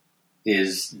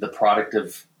is the product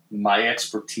of my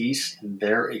expertise and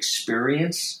their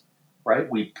experience, right?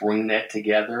 We bring that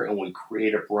together and we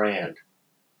create a brand.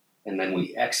 And then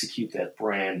we execute that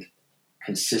brand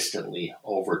consistently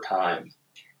over time.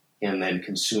 And then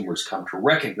consumers come to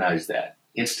recognize that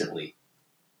instantly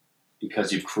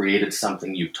because you've created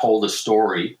something, you've told a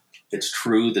story. It's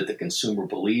true that the consumer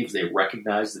believes, they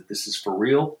recognize that this is for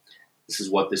real. This is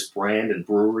what this brand and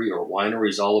brewery or winery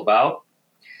is all about.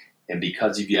 And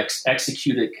because if you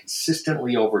execute it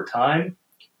consistently over time,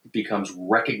 it becomes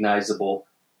recognizable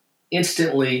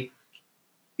instantly.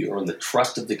 You earn the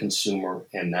trust of the consumer,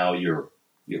 and now you're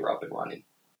up and running.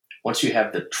 Once you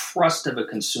have the trust of a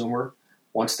consumer,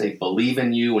 once they believe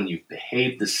in you and you've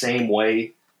behaved the same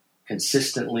way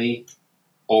consistently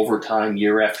over time,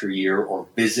 year after year, or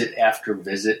visit after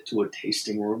visit to a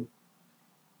tasting room,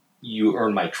 you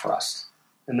earn my trust.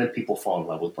 And then people fall in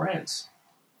love with brands,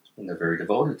 and they're very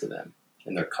devoted to them,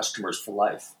 and they're customers for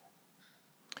life.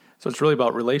 So it's really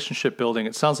about relationship building.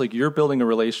 It sounds like you're building a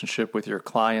relationship with your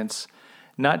clients,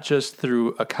 not just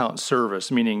through account service,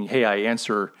 meaning, hey, I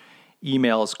answer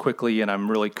emails quickly and I'm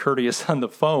really courteous on the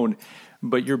phone,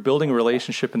 but you're building a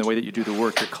relationship in the way that you do the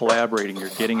work. You're collaborating. You're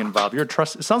getting involved. It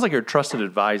sounds like you're a trusted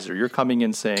advisor. You're coming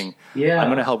in saying, I'm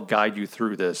going to help guide you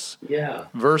through this. Yeah.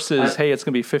 Versus, hey, it's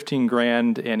going to be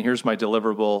 $15,000 and here's my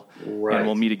deliverable, right, and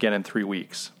we'll meet again in 3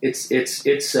 weeks. It's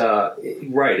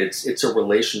right. It's a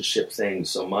relationship thing.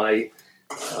 So I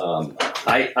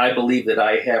believe that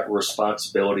I have a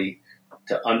responsibility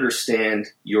to understand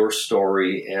your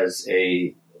story as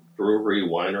a brewery,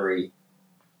 winery,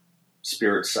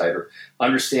 spirit cider,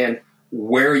 understand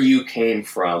where you came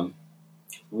from,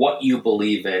 what you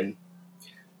believe in,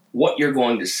 what you're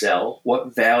going to sell,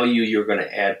 what value you're going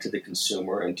to add to the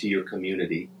consumer and to your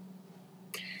community,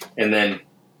 and then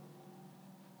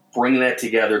bring that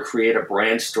together, create a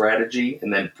brand strategy,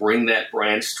 and then bring that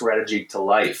brand strategy to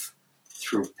life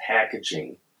through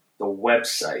packaging, the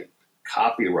website,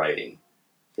 copywriting,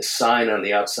 the sign on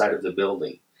the outside of the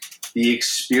building, the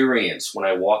experience when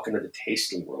I walk into the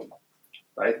tasting room.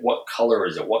 Right? What color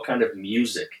is it? What kind of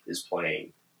music is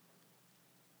playing?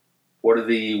 What are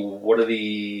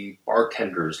the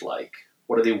bartenders like?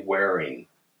 What are they wearing?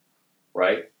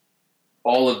 Right?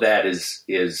 All of that is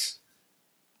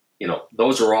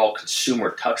those are all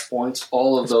consumer touch points.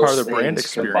 All of those part of the brand things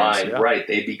experience, combined, right?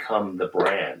 They become the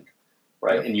brand,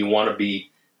 right? Yep. And you want to be.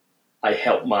 I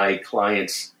help my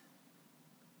clients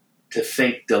to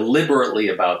think deliberately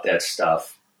about that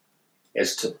stuff,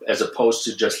 as opposed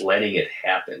to just letting it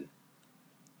happen.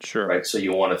 Sure. Right? So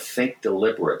you want to think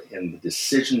deliberate, and the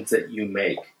decisions that you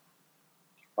make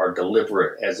are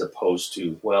deliberate as opposed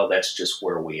to, well, that's just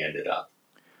where we ended up.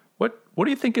 What do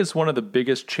you think is one of the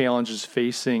biggest challenges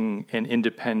facing an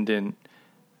independent,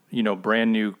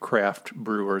 brand new craft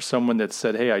brewer? Someone that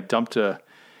said, hey, I dumped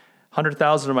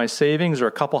 $100,000 of my savings or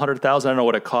a couple $100,000. I don't know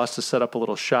what it costs to set up a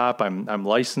little shop. I'm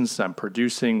licensed. I'm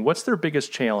producing. What's their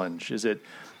biggest challenge? Is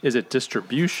it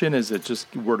distribution? Is it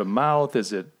just word of mouth?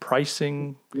 Is it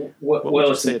pricing? What would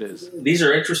you say it is? These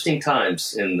are interesting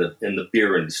times in the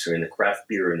beer industry, in the craft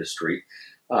beer industry.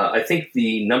 I think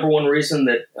the number one reason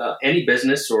that any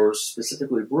business, or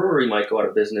specifically brewery, might go out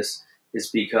of business is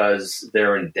because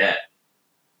they're in debt.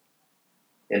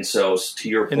 And so, to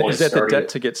your point, and is that the debt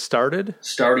to get started?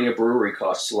 Starting a brewery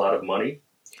costs a lot of money.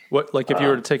 What, like, if you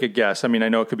were to take a guess? I mean, I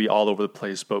know it could be all over the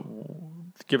place, but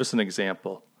give us an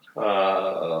example.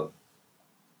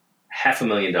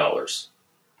 $500,000,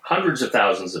 hundreds of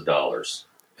thousands of dollars.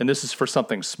 And this is for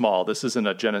something small. This isn't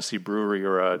a Genesee brewery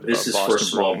or a This is Boston for a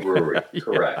small brewery,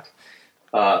 correct.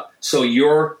 So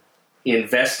you're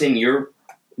investing, you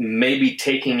may be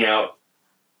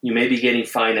getting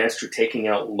financed or taking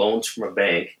out loans from a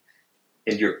bank,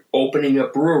 and you're opening a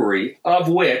brewery, of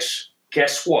which,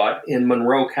 guess what? In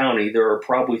Monroe County, there are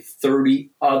probably 30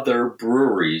 other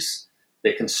breweries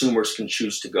that consumers can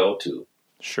choose to go to.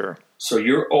 Sure. So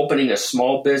you're opening a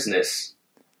small business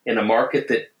in a market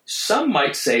that some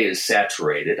might say is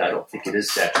saturated. I don't think it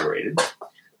is saturated,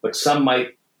 but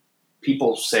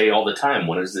people say all the time,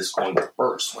 when is this going to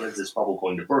burst? When is this bubble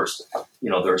going to burst?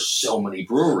 There are so many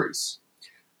breweries.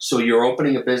 So you're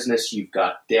opening a business, you've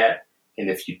got debt, and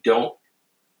if you don't,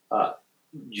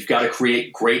 you've got to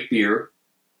create great beer,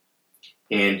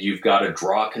 and you've got to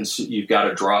draw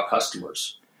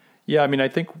customers. Yeah, I mean, I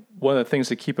think one of the things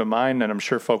to keep in mind, and I'm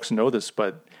sure folks know this,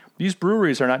 but these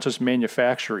breweries are not just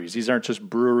manufacturers. These aren't just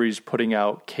breweries putting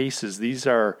out cases. These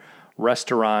are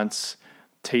restaurants,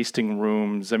 tasting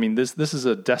rooms. I mean, this is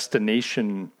a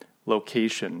destination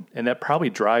location, and that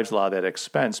probably drives a lot of that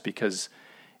expense, because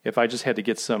if I just had to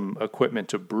get some equipment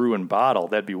to brew and bottle,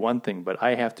 that'd be one thing, but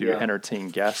I have to entertain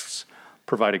guests,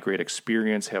 provide a great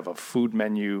experience, have a food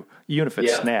menu, even if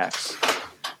it's snacks,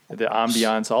 the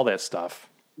ambiance, all that stuff.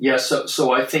 Yeah,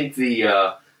 so I think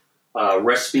the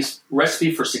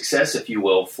recipe for success, if you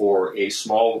will, for a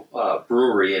small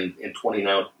brewery in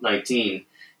 2019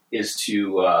 is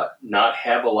to not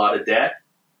have a lot of debt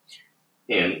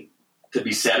and to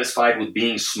be satisfied with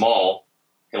being small.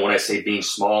 And when I say being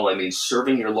small, I mean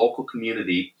serving your local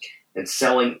community and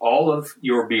selling all of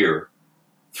your beer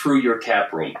through your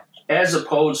tap room, as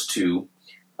opposed to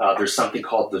there's something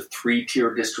called the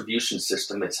 3-tier distribution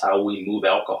system. It's how we move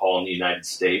alcohol in the United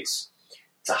States.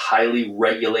 It's a highly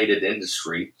regulated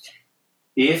industry.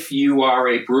 If you are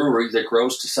a brewery that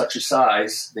grows to such a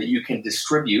size that you can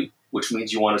distribute, which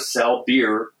means you want to sell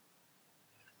beer,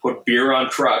 put beer on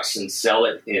trucks and sell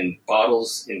it in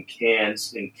bottles, in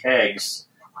cans, in kegs,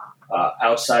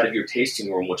 outside of your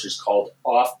tasting room, which is called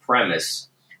off-premise.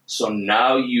 So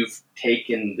now you've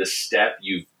taken the step,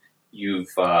 you've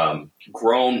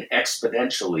grown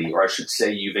exponentially, or I should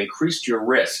say you've increased your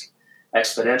risk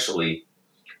exponentially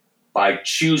by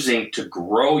choosing to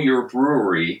grow your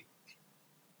brewery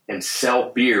and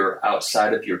sell beer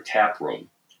outside of your tap room.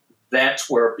 That's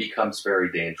where it becomes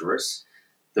very dangerous.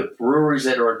 The breweries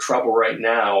that are in trouble right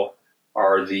now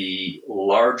are the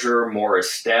larger, more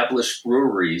established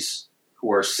breweries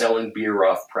who are selling beer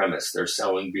off premise. They're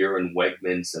selling beer in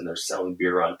Wegmans and they're selling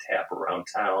beer on tap around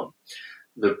town.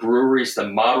 The breweries, the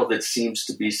model that seems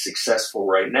to be successful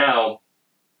right now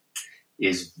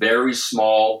is very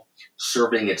small,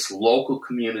 serving its local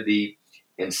community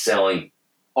and selling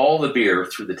all the beer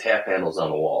through the tap handles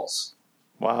on the walls.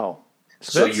 Wow.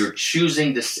 So you're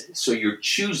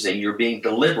being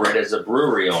deliberate as a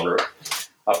brewery owner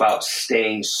about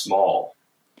staying small.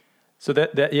 So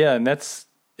and that's,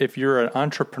 if you're an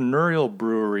entrepreneurial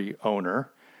brewery owner,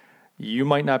 you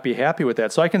might not be happy with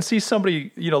that. So I can see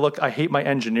somebody, look, I hate my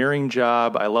engineering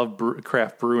job. I love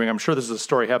craft brewing. I'm sure this is a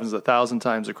story happens 1,000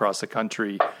 times across the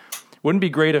country. Wouldn't it be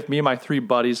great if me and my 3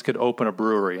 buddies could open a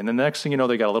brewery? And then the next thing you know,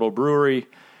 they got a little brewery,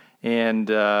 and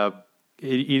it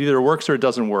either works or it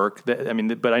doesn't work.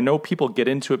 But I know people get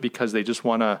into it because they just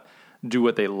want to do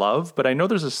what they love. But I know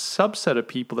there's a subset of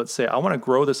people that say, I want to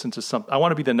grow this into something. I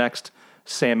want to be the next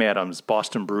Sam Adams,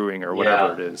 Boston Brewing, or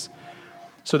whatever it is.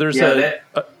 So there's a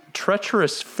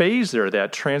treacherous phase there,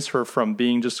 that transfer from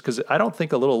being just, because I don't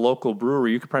think a little local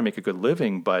brewery, you could probably make a good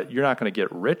living, but you're not going to get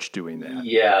rich doing that.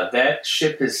 Yeah, that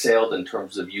ship has sailed in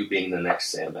terms of you being the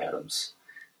next Sam Adams.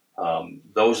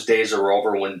 Those days are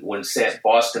over. When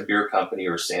Boston Beer Company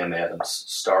or Sam Adams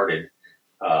started,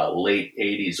 late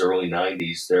 80s, early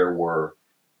 90s, there were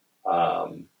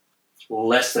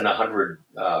less than 100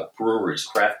 breweries.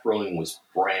 Craft brewing was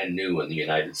brand new in the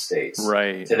United States.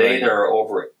 Right. Today there are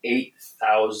over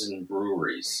 8,000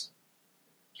 breweries.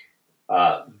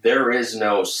 There is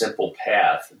no simple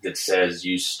path that says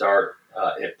you start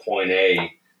at point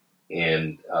A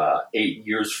and 8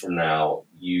 years from now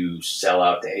you sell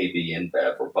out to AB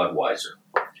InBev or Budweiser.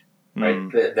 Right?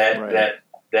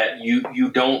 That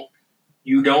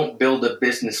you don't build a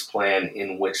business plan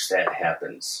in which that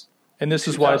happens. And this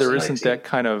is why there isn't that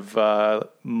kind of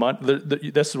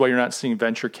this is why you're not seeing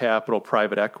venture capital,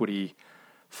 private equity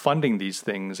funding these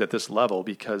things at this level,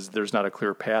 because there's not a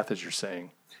clear path, as you're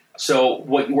saying. So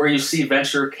where you see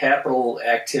venture capital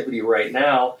activity right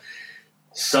now,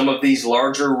 some of these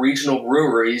larger regional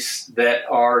breweries that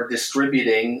are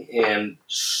distributing and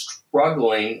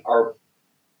struggling are,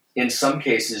 in some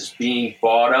cases, being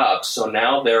bought up. So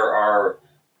now there are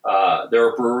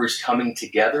breweries coming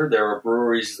together. There are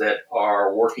breweries that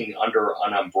are working under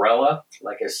an umbrella.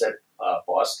 Like I said,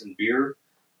 Boston Beer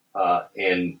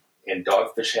and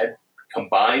Dogfish Head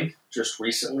combined just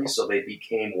recently, so they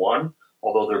became one,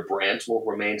 although their brands will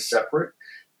remain separate.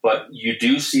 But you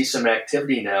do see some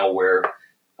activity now where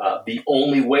the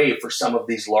only way for some of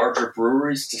these larger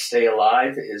breweries to stay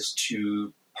alive is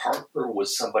to partner with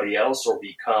somebody else or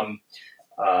become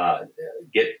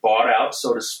get bought out,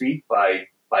 so to speak, by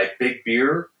big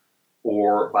beer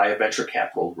or by a venture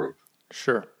capital group.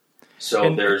 Sure.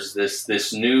 So there's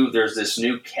this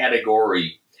new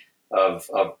category of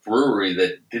brewery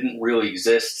that didn't really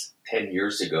exist 10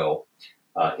 years ago,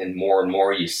 and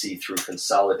more you see through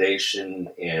consolidation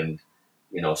and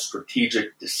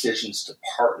strategic decisions to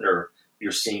partner.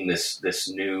 You're seeing this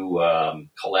new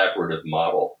collaborative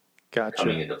model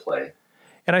coming into play.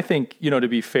 And I think, to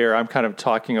be fair, I'm kind of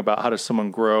talking about how does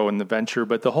someone grow in the venture,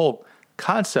 but the whole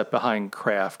concept behind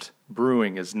craft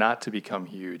brewing is not to become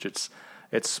huge. It's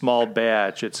small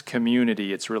batch, it's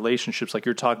community, it's relationships. Like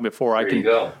you're talking before, I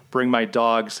can bring my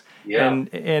dogs. Yeah.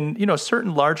 And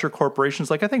certain larger corporations,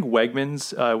 like I think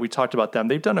Wegmans, we talked about them.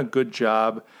 They've done a good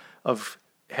job of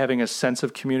having a sense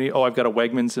of community. Oh, I've got a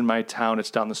Wegmans in my town.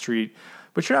 It's down the street.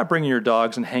 But you're not bringing your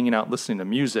dogs and hanging out listening to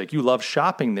music. You love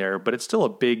shopping there, but it's still a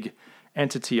big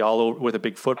entity all over with a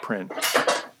big footprint.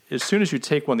 As soon as you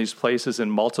take one of these places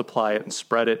and multiply it and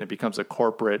spread it, and it becomes a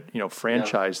corporate,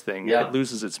 franchise thing, it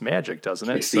loses its magic, doesn't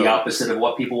it? It's the opposite of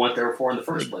what people went there for in the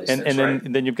first place. And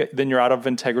then you're out of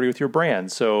integrity with your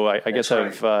brand. So I guess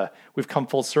we've come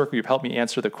full circle. You've helped me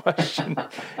answer the question.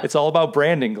 It's all about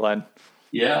branding, Glenn.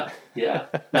 Yeah.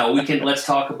 Now let's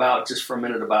talk about just for a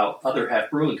minute about Other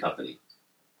Half Brewing Company.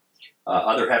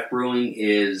 Other Half Brewing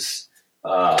is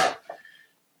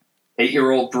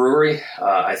 8-year-old brewery,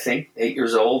 I think 8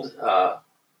 years old, out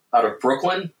of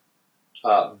Brooklyn.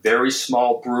 Very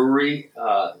small brewery.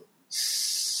 They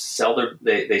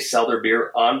sell their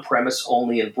beer on premise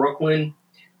only in Brooklyn.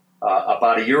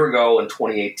 About a year ago, in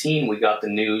 2018, we got the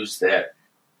news that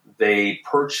they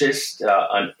purchased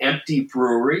an empty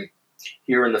brewery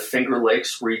here in the Finger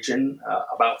Lakes region,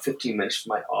 about 15 minutes from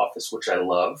my office, which I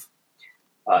love.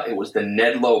 It was the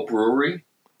Nedlow Brewery.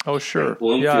 Oh, sure. In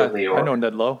Bloomfield, New York. I know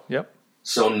Nedlow. Yep.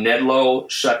 So Nedlow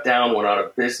shut down, went out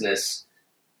of business.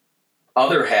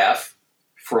 Other Half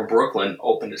from Brooklyn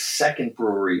opened a second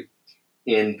brewery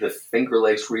in the Finger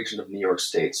Lakes region of New York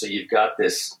State. So you've got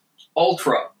this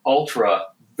ultra,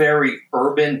 very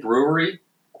urban brewery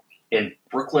in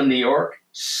Brooklyn, New York,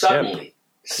 suddenly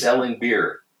selling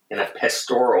beer in a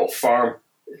pastoral farm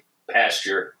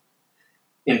pasture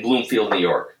in Bloomfield, New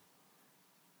York.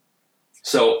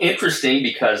 So interesting,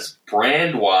 because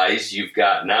brand-wise, you've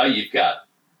got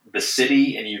the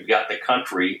city and you've got the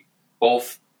country.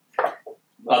 Both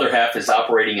Other Half is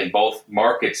operating in both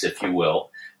markets, if you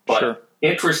will. But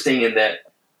interesting in that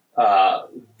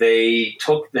they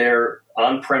took their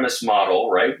on-premise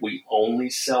model, right? We only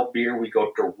sell beer. We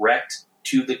go direct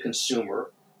to the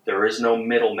consumer. There is no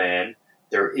middleman.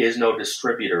 There is no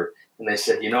distributor. And they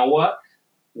said, you know what?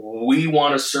 We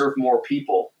want to serve more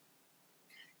people.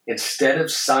 Instead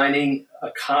of signing a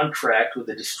contract with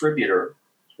a distributor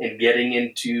and getting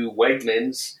into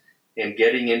Wegmans and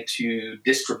getting into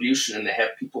distribution and to have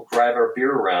people drive our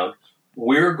beer around,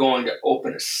 we're going to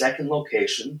open a second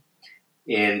location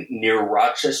near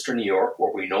Rochester, New York,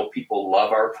 where we know people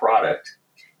love our product,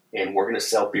 and we're going to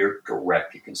sell beer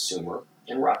direct to consumer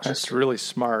in Rochester. That's really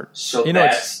smart. So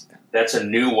that's a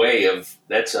new way of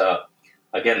that's a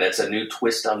new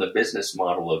twist on the business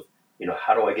model of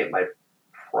how do I get my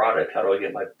product? How do I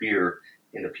get my beer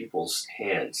into people's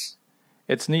hands?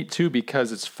 It's neat too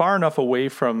because it's far enough away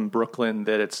from Brooklyn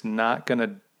that it's not going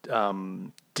to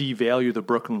devalue the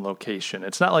Brooklyn location.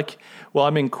 It's not like, well,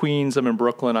 I'm in Queens, I'm in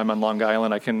Brooklyn, I'm on Long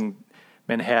Island,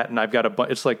 Manhattan. I've got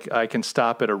it's like I can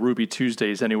stop at a Ruby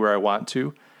Tuesdays anywhere I want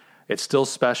to. It's still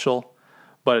special,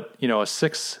 but a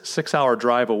 6 hour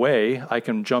drive away, I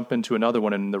can jump into another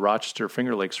one in the Rochester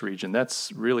Finger Lakes region.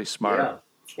 That's really smart.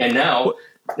 Yeah. And now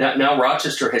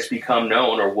Rochester has become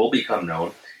known, or will become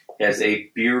known, as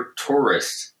a beer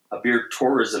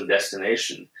tourism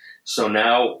destination. So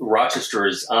now Rochester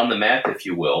is on the map, if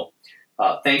you will,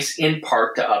 thanks in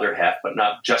part to Other Half, but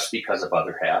not just because of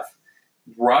Other Half.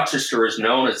 Rochester is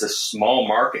known as a small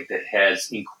market that has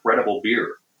incredible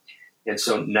beer. And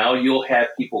so now you'll have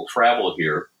people travel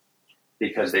here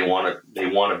because they want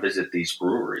to visit these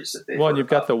breweries that they. Well, and you've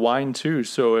got the wine too.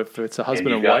 So if it's a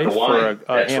husband and wife or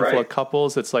a handful of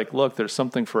couples, it's like, look, there's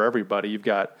something for everybody. You've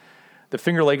got the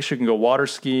Finger Lakes. You can go water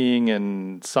skiing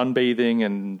and sunbathing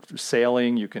and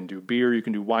sailing. You can do beer. You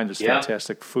can do wine. There's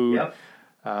fantastic food. Yep.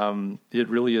 It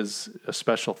really is a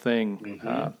special thing.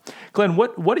 Mm-hmm. Glenn,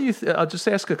 what do you? I'll just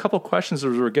ask a couple of questions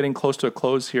as we're getting close to a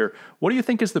close here. What do you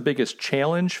think is the biggest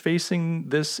challenge facing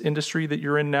this industry that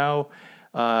you're in now?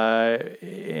 And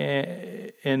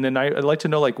then I'd like to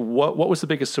know, like, what was the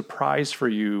biggest surprise for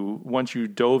you once you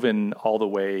dove in all the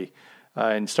way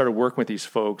and started working with these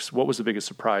folks? What was the biggest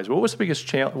surprise? What was the biggest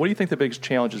challenge? What do you think the biggest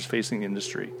challenge is facing the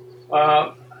industry?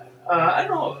 I don't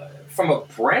know. From a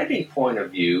branding point of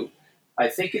view, I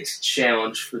think it's a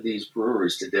challenge for these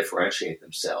breweries to differentiate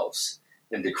themselves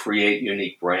and to create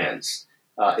unique brands.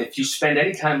 If you spend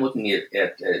any time looking at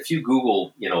if you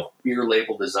Google, beer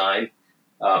label design,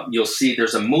 you'll see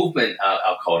there's a movement.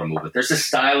 I'll call it a movement. There's a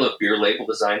style of beer label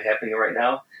design happening right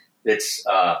now. It's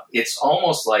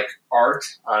almost like art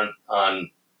on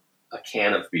a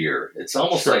can of beer. It's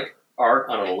almost like art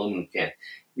on an aluminum can.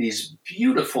 These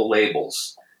beautiful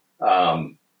labels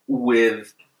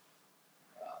with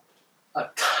a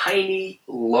tiny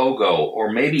logo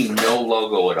or maybe no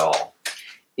logo at all.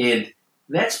 And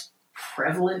that's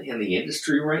prevalent in the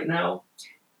industry right now.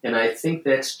 And I think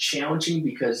that's challenging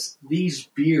because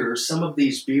some of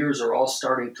these beers are all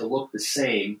starting to look the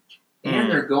same,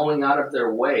 and they're going out of their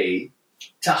way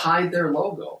to hide their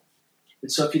logo.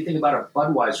 And so if you think about a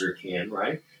Budweiser can,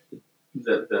 right,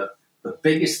 the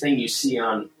biggest thing you see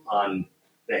on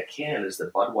that can is the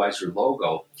Budweiser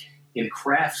logo. In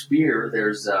craft beer,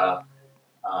 there's a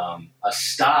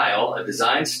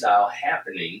design style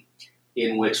happening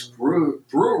in which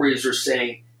breweries are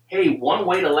saying, hey, one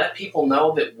way to let people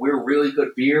know that we're really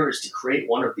good beer is to create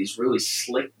one of these really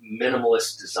slick,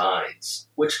 minimalist designs,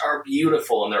 which are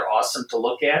beautiful and they're awesome to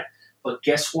look at. But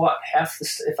guess what?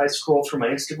 If I scroll through my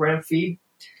Instagram feed,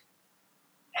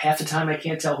 half the time I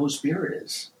can't tell whose beer it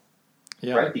is,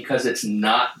 right? Because it's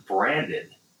not branded,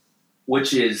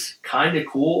 which is kind of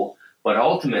cool, but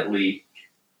ultimately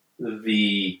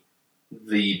the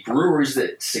breweries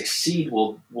that succeed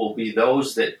will be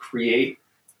those that create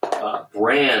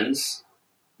brands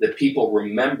that people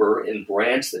remember and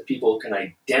brands that people can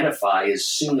identify as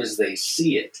soon as they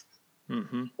see it.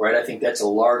 Mm-hmm. Right? I think that's a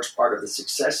large part of the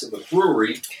success of a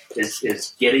brewery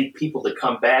is getting people to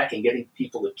come back and getting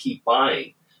people to keep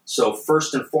buying. So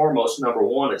first and foremost, number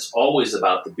one, it's always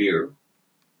about the beer.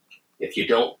 If you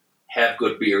don't have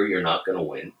good beer, you're not going to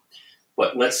win.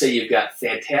 But let's say you've got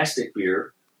fantastic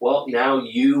beer. Well, now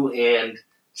you and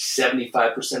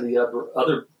 75% of the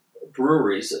other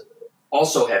breweries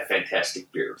also have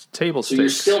fantastic beer. Table stakes. So you're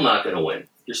still not going to win.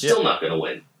 You're still not going to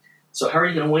win. So how are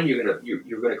you going to win?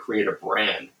 You're going to create a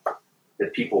brand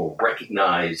that people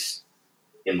recognize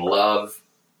and love.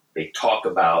 They talk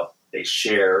about. They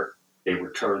share. They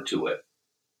return to it.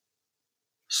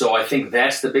 So I think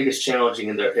that's the biggest challenge.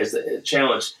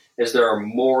 As there are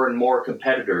more and more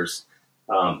competitors,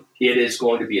 it is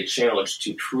going to be a challenge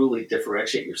to truly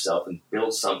differentiate yourself and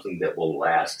build something that will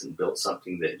last and build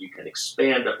something that you can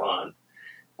expand upon,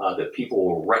 that people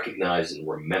will recognize and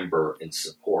remember and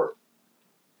support.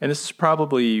 And this is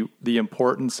probably the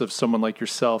importance of someone like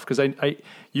yourself, because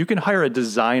you can hire a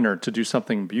designer to do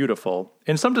something beautiful,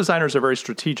 and some designers are very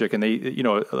strategic, and they,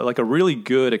 like a really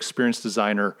good experienced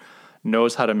designer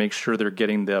knows how to make sure they're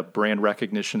getting the brand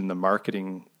recognition and the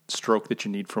marketing stroke that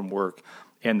you need from work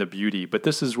and the beauty. But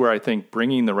this is where I think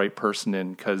bringing the right person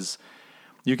in, because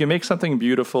you can make something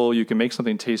beautiful, you can make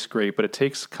something taste great, but it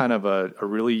takes kind of a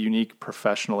really unique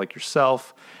professional like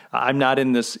yourself. I'm not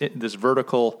in this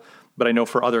vertical, but I know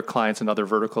for other clients and other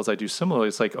verticals I do similarly.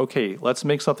 It's like, okay, let's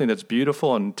make something that's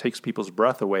beautiful and takes people's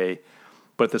breath away,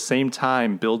 but at the same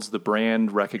time builds the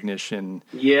brand recognition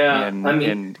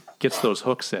and gets those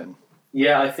hooks in.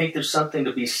 Yeah, I think there's something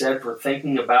to be said for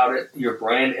thinking about your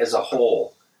brand as a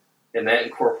whole. And that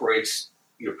incorporates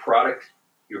your product,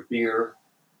 your beer,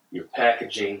 your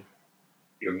packaging,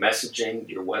 your messaging,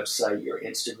 your website, your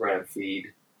Instagram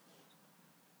feed,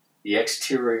 the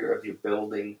exterior of your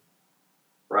building,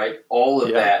 right? All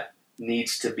of that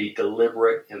needs to be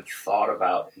deliberate and thought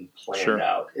about and planned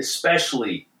out,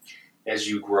 especially as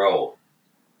you grow.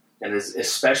 And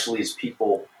especially as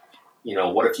people,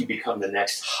 what if you become the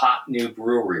next hot new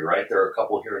brewery, right? There are a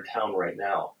couple here in town right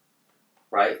now.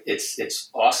 Right? It's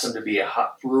awesome to be a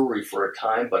hot brewery for a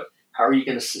time, but how are you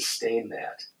going to sustain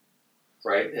that?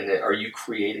 Right? And are you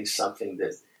creating something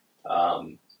that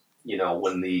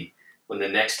when the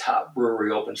next hop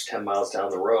brewery opens 10 miles down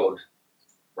the road,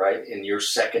 right, and you're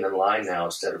second in line now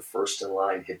instead of first in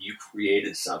line, have you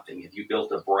created something? Have you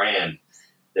built a brand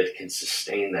that can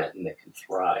sustain that and that can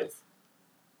thrive?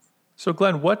 So,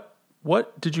 Glenn, what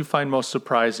did you find most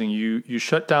surprising? You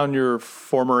shut down your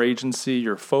former agency.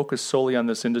 You're focused solely on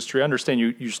this industry. I understand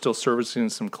you're still servicing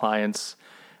some clients,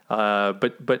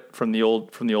 but from the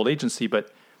old agency.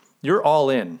 But you're all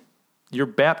in. You're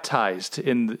baptized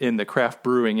in the craft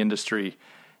brewing industry,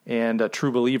 and a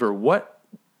true believer. What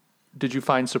did you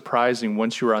find surprising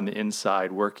once you were on the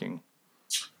inside working?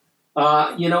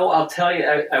 I'll tell you,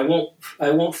 I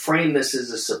won't frame this as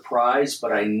a surprise,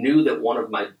 but I knew that one of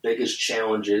my biggest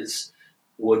challenges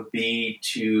would be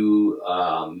to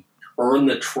earn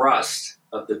the trust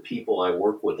of the people I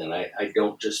work with. And I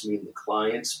don't just mean the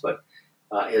clients, but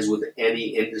as with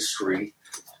any industry,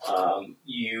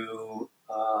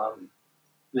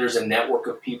 there's a network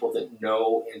of people that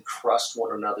know and trust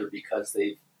one another because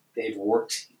they've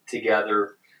worked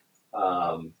together.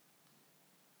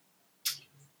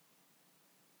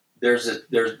 There's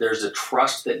a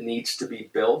trust that needs to be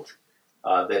built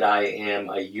that I am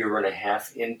a year and a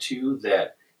half into,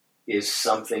 that is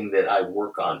something that I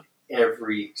work on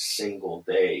every single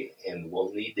day and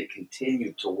will need to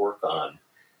continue to work on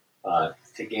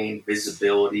to gain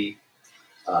visibility,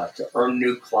 to earn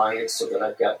new clients so that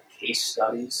I've got case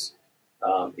studies.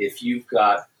 If you've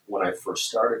got, when I first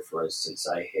started, for instance,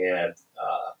 I had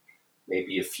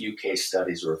maybe a few case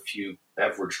studies or a few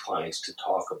beverage clients to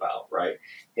talk about, right?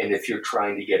 And if you're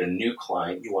trying to get a new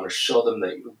client, you want to show them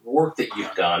the work that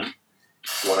you've done.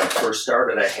 When I first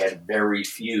started, I had very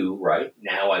few, right?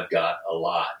 Now I've got a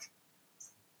lot.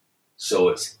 So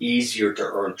it's easier to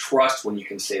earn trust when you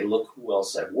can say, look who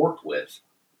else I've worked with.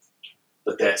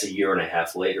 But that's a year and a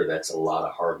half later. That's a lot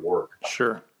of hard work.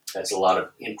 Sure. That's a lot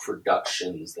of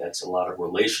introductions. That's a lot of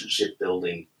relationship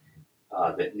building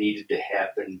that needed to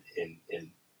happen and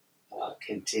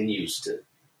continues to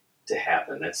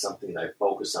happen. That's something that I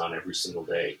focus on every single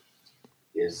day,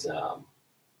 is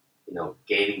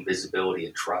gaining visibility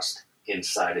and trust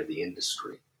inside of the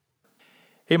industry.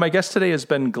 Hey, my guest today has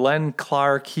been Glenn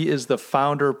Clark. He is the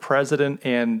founder, president,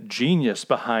 and genius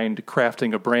behind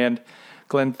Crafting a Brand.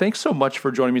 Glenn, thanks so much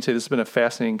for joining me today. This has been a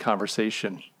fascinating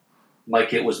conversation.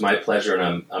 Mike, it was my pleasure,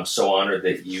 and I'm so honored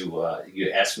that you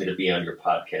asked me to be on your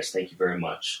podcast. Thank you very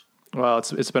much. Well,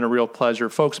 it's been a real pleasure.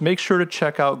 Folks, make sure to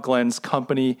check out Glenn's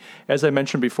company. As I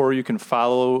mentioned before, you can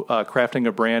follow Crafting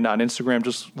a Brand on Instagram.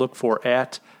 Just look for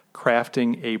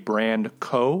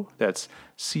 @CraftingABrandCo. That's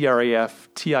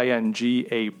CRAFTING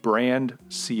a brand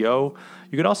CO.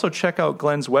 You can also check out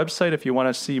Glenn's website if you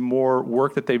want to see more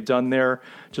work that they've done there.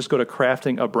 Just go to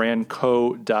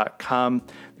craftingabrandco.com.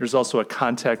 There's also a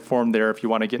contact form there if you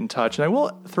want to get in touch. And I will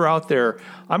throw out there,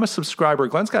 I'm a subscriber.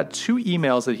 Glenn's got 2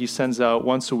 emails that he sends out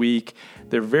once a week.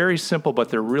 They're very simple, but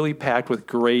they're really packed with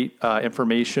great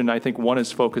information. I think one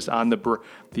is focused on the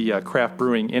craft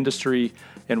brewing industry,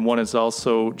 and one is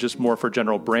also just more for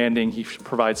general branding. He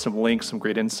provides some links, some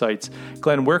great insights.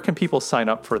 Glenn, where can people sign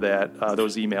up for that?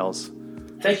 Those emails?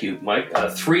 Thank you, Mike.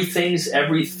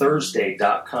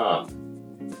 3thingseverythursday.com.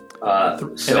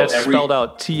 And that's spelled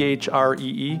out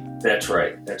THREE? That's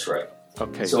right.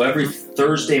 Okay. So every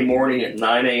Thursday morning at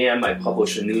 9 a.m., I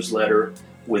publish a newsletter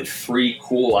with 3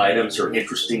 cool items or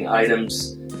interesting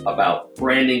items about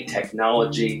branding,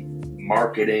 technology,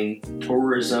 marketing,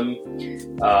 tourism.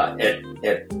 At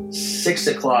 6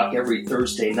 o'clock every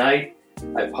Thursday night,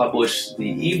 I publish the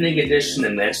evening edition,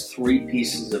 and that's 3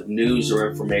 pieces of news or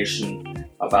information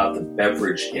about the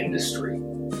beverage industry.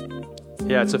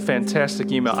 Yeah, it's a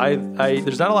fantastic email.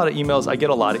 There's not a lot of emails. I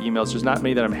get a lot of emails. There's not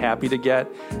many that I'm happy to get.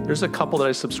 There's a couple that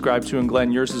I subscribe to, and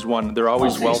Glenn, yours is one. They're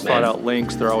always thought out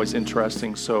links. They're always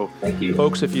interesting. So, thank you.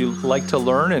 Folks, if you like to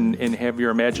learn and have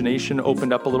your imagination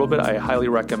opened up a little bit, I highly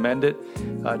recommend it.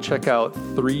 Check out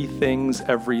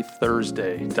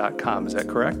 3thingseverythursday.com. Is that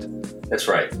correct? That's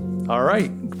right. All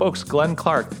right, folks, Glenn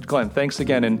Clark. Glenn, thanks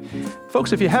again. And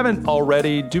folks, if you haven't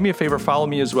already, do me a favor, follow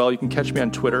me as well. You can catch me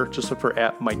on Twitter. Just look for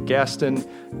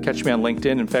 @MikeGaston. Catch me on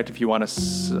LinkedIn. In fact, if you want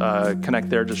to connect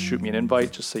there, just shoot me an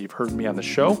invite. Just say you've heard me on the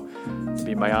show. It'd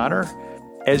be my honor.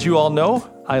 As you all know,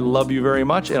 I love you very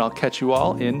much, and I'll catch you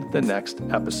all in the next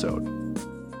episode.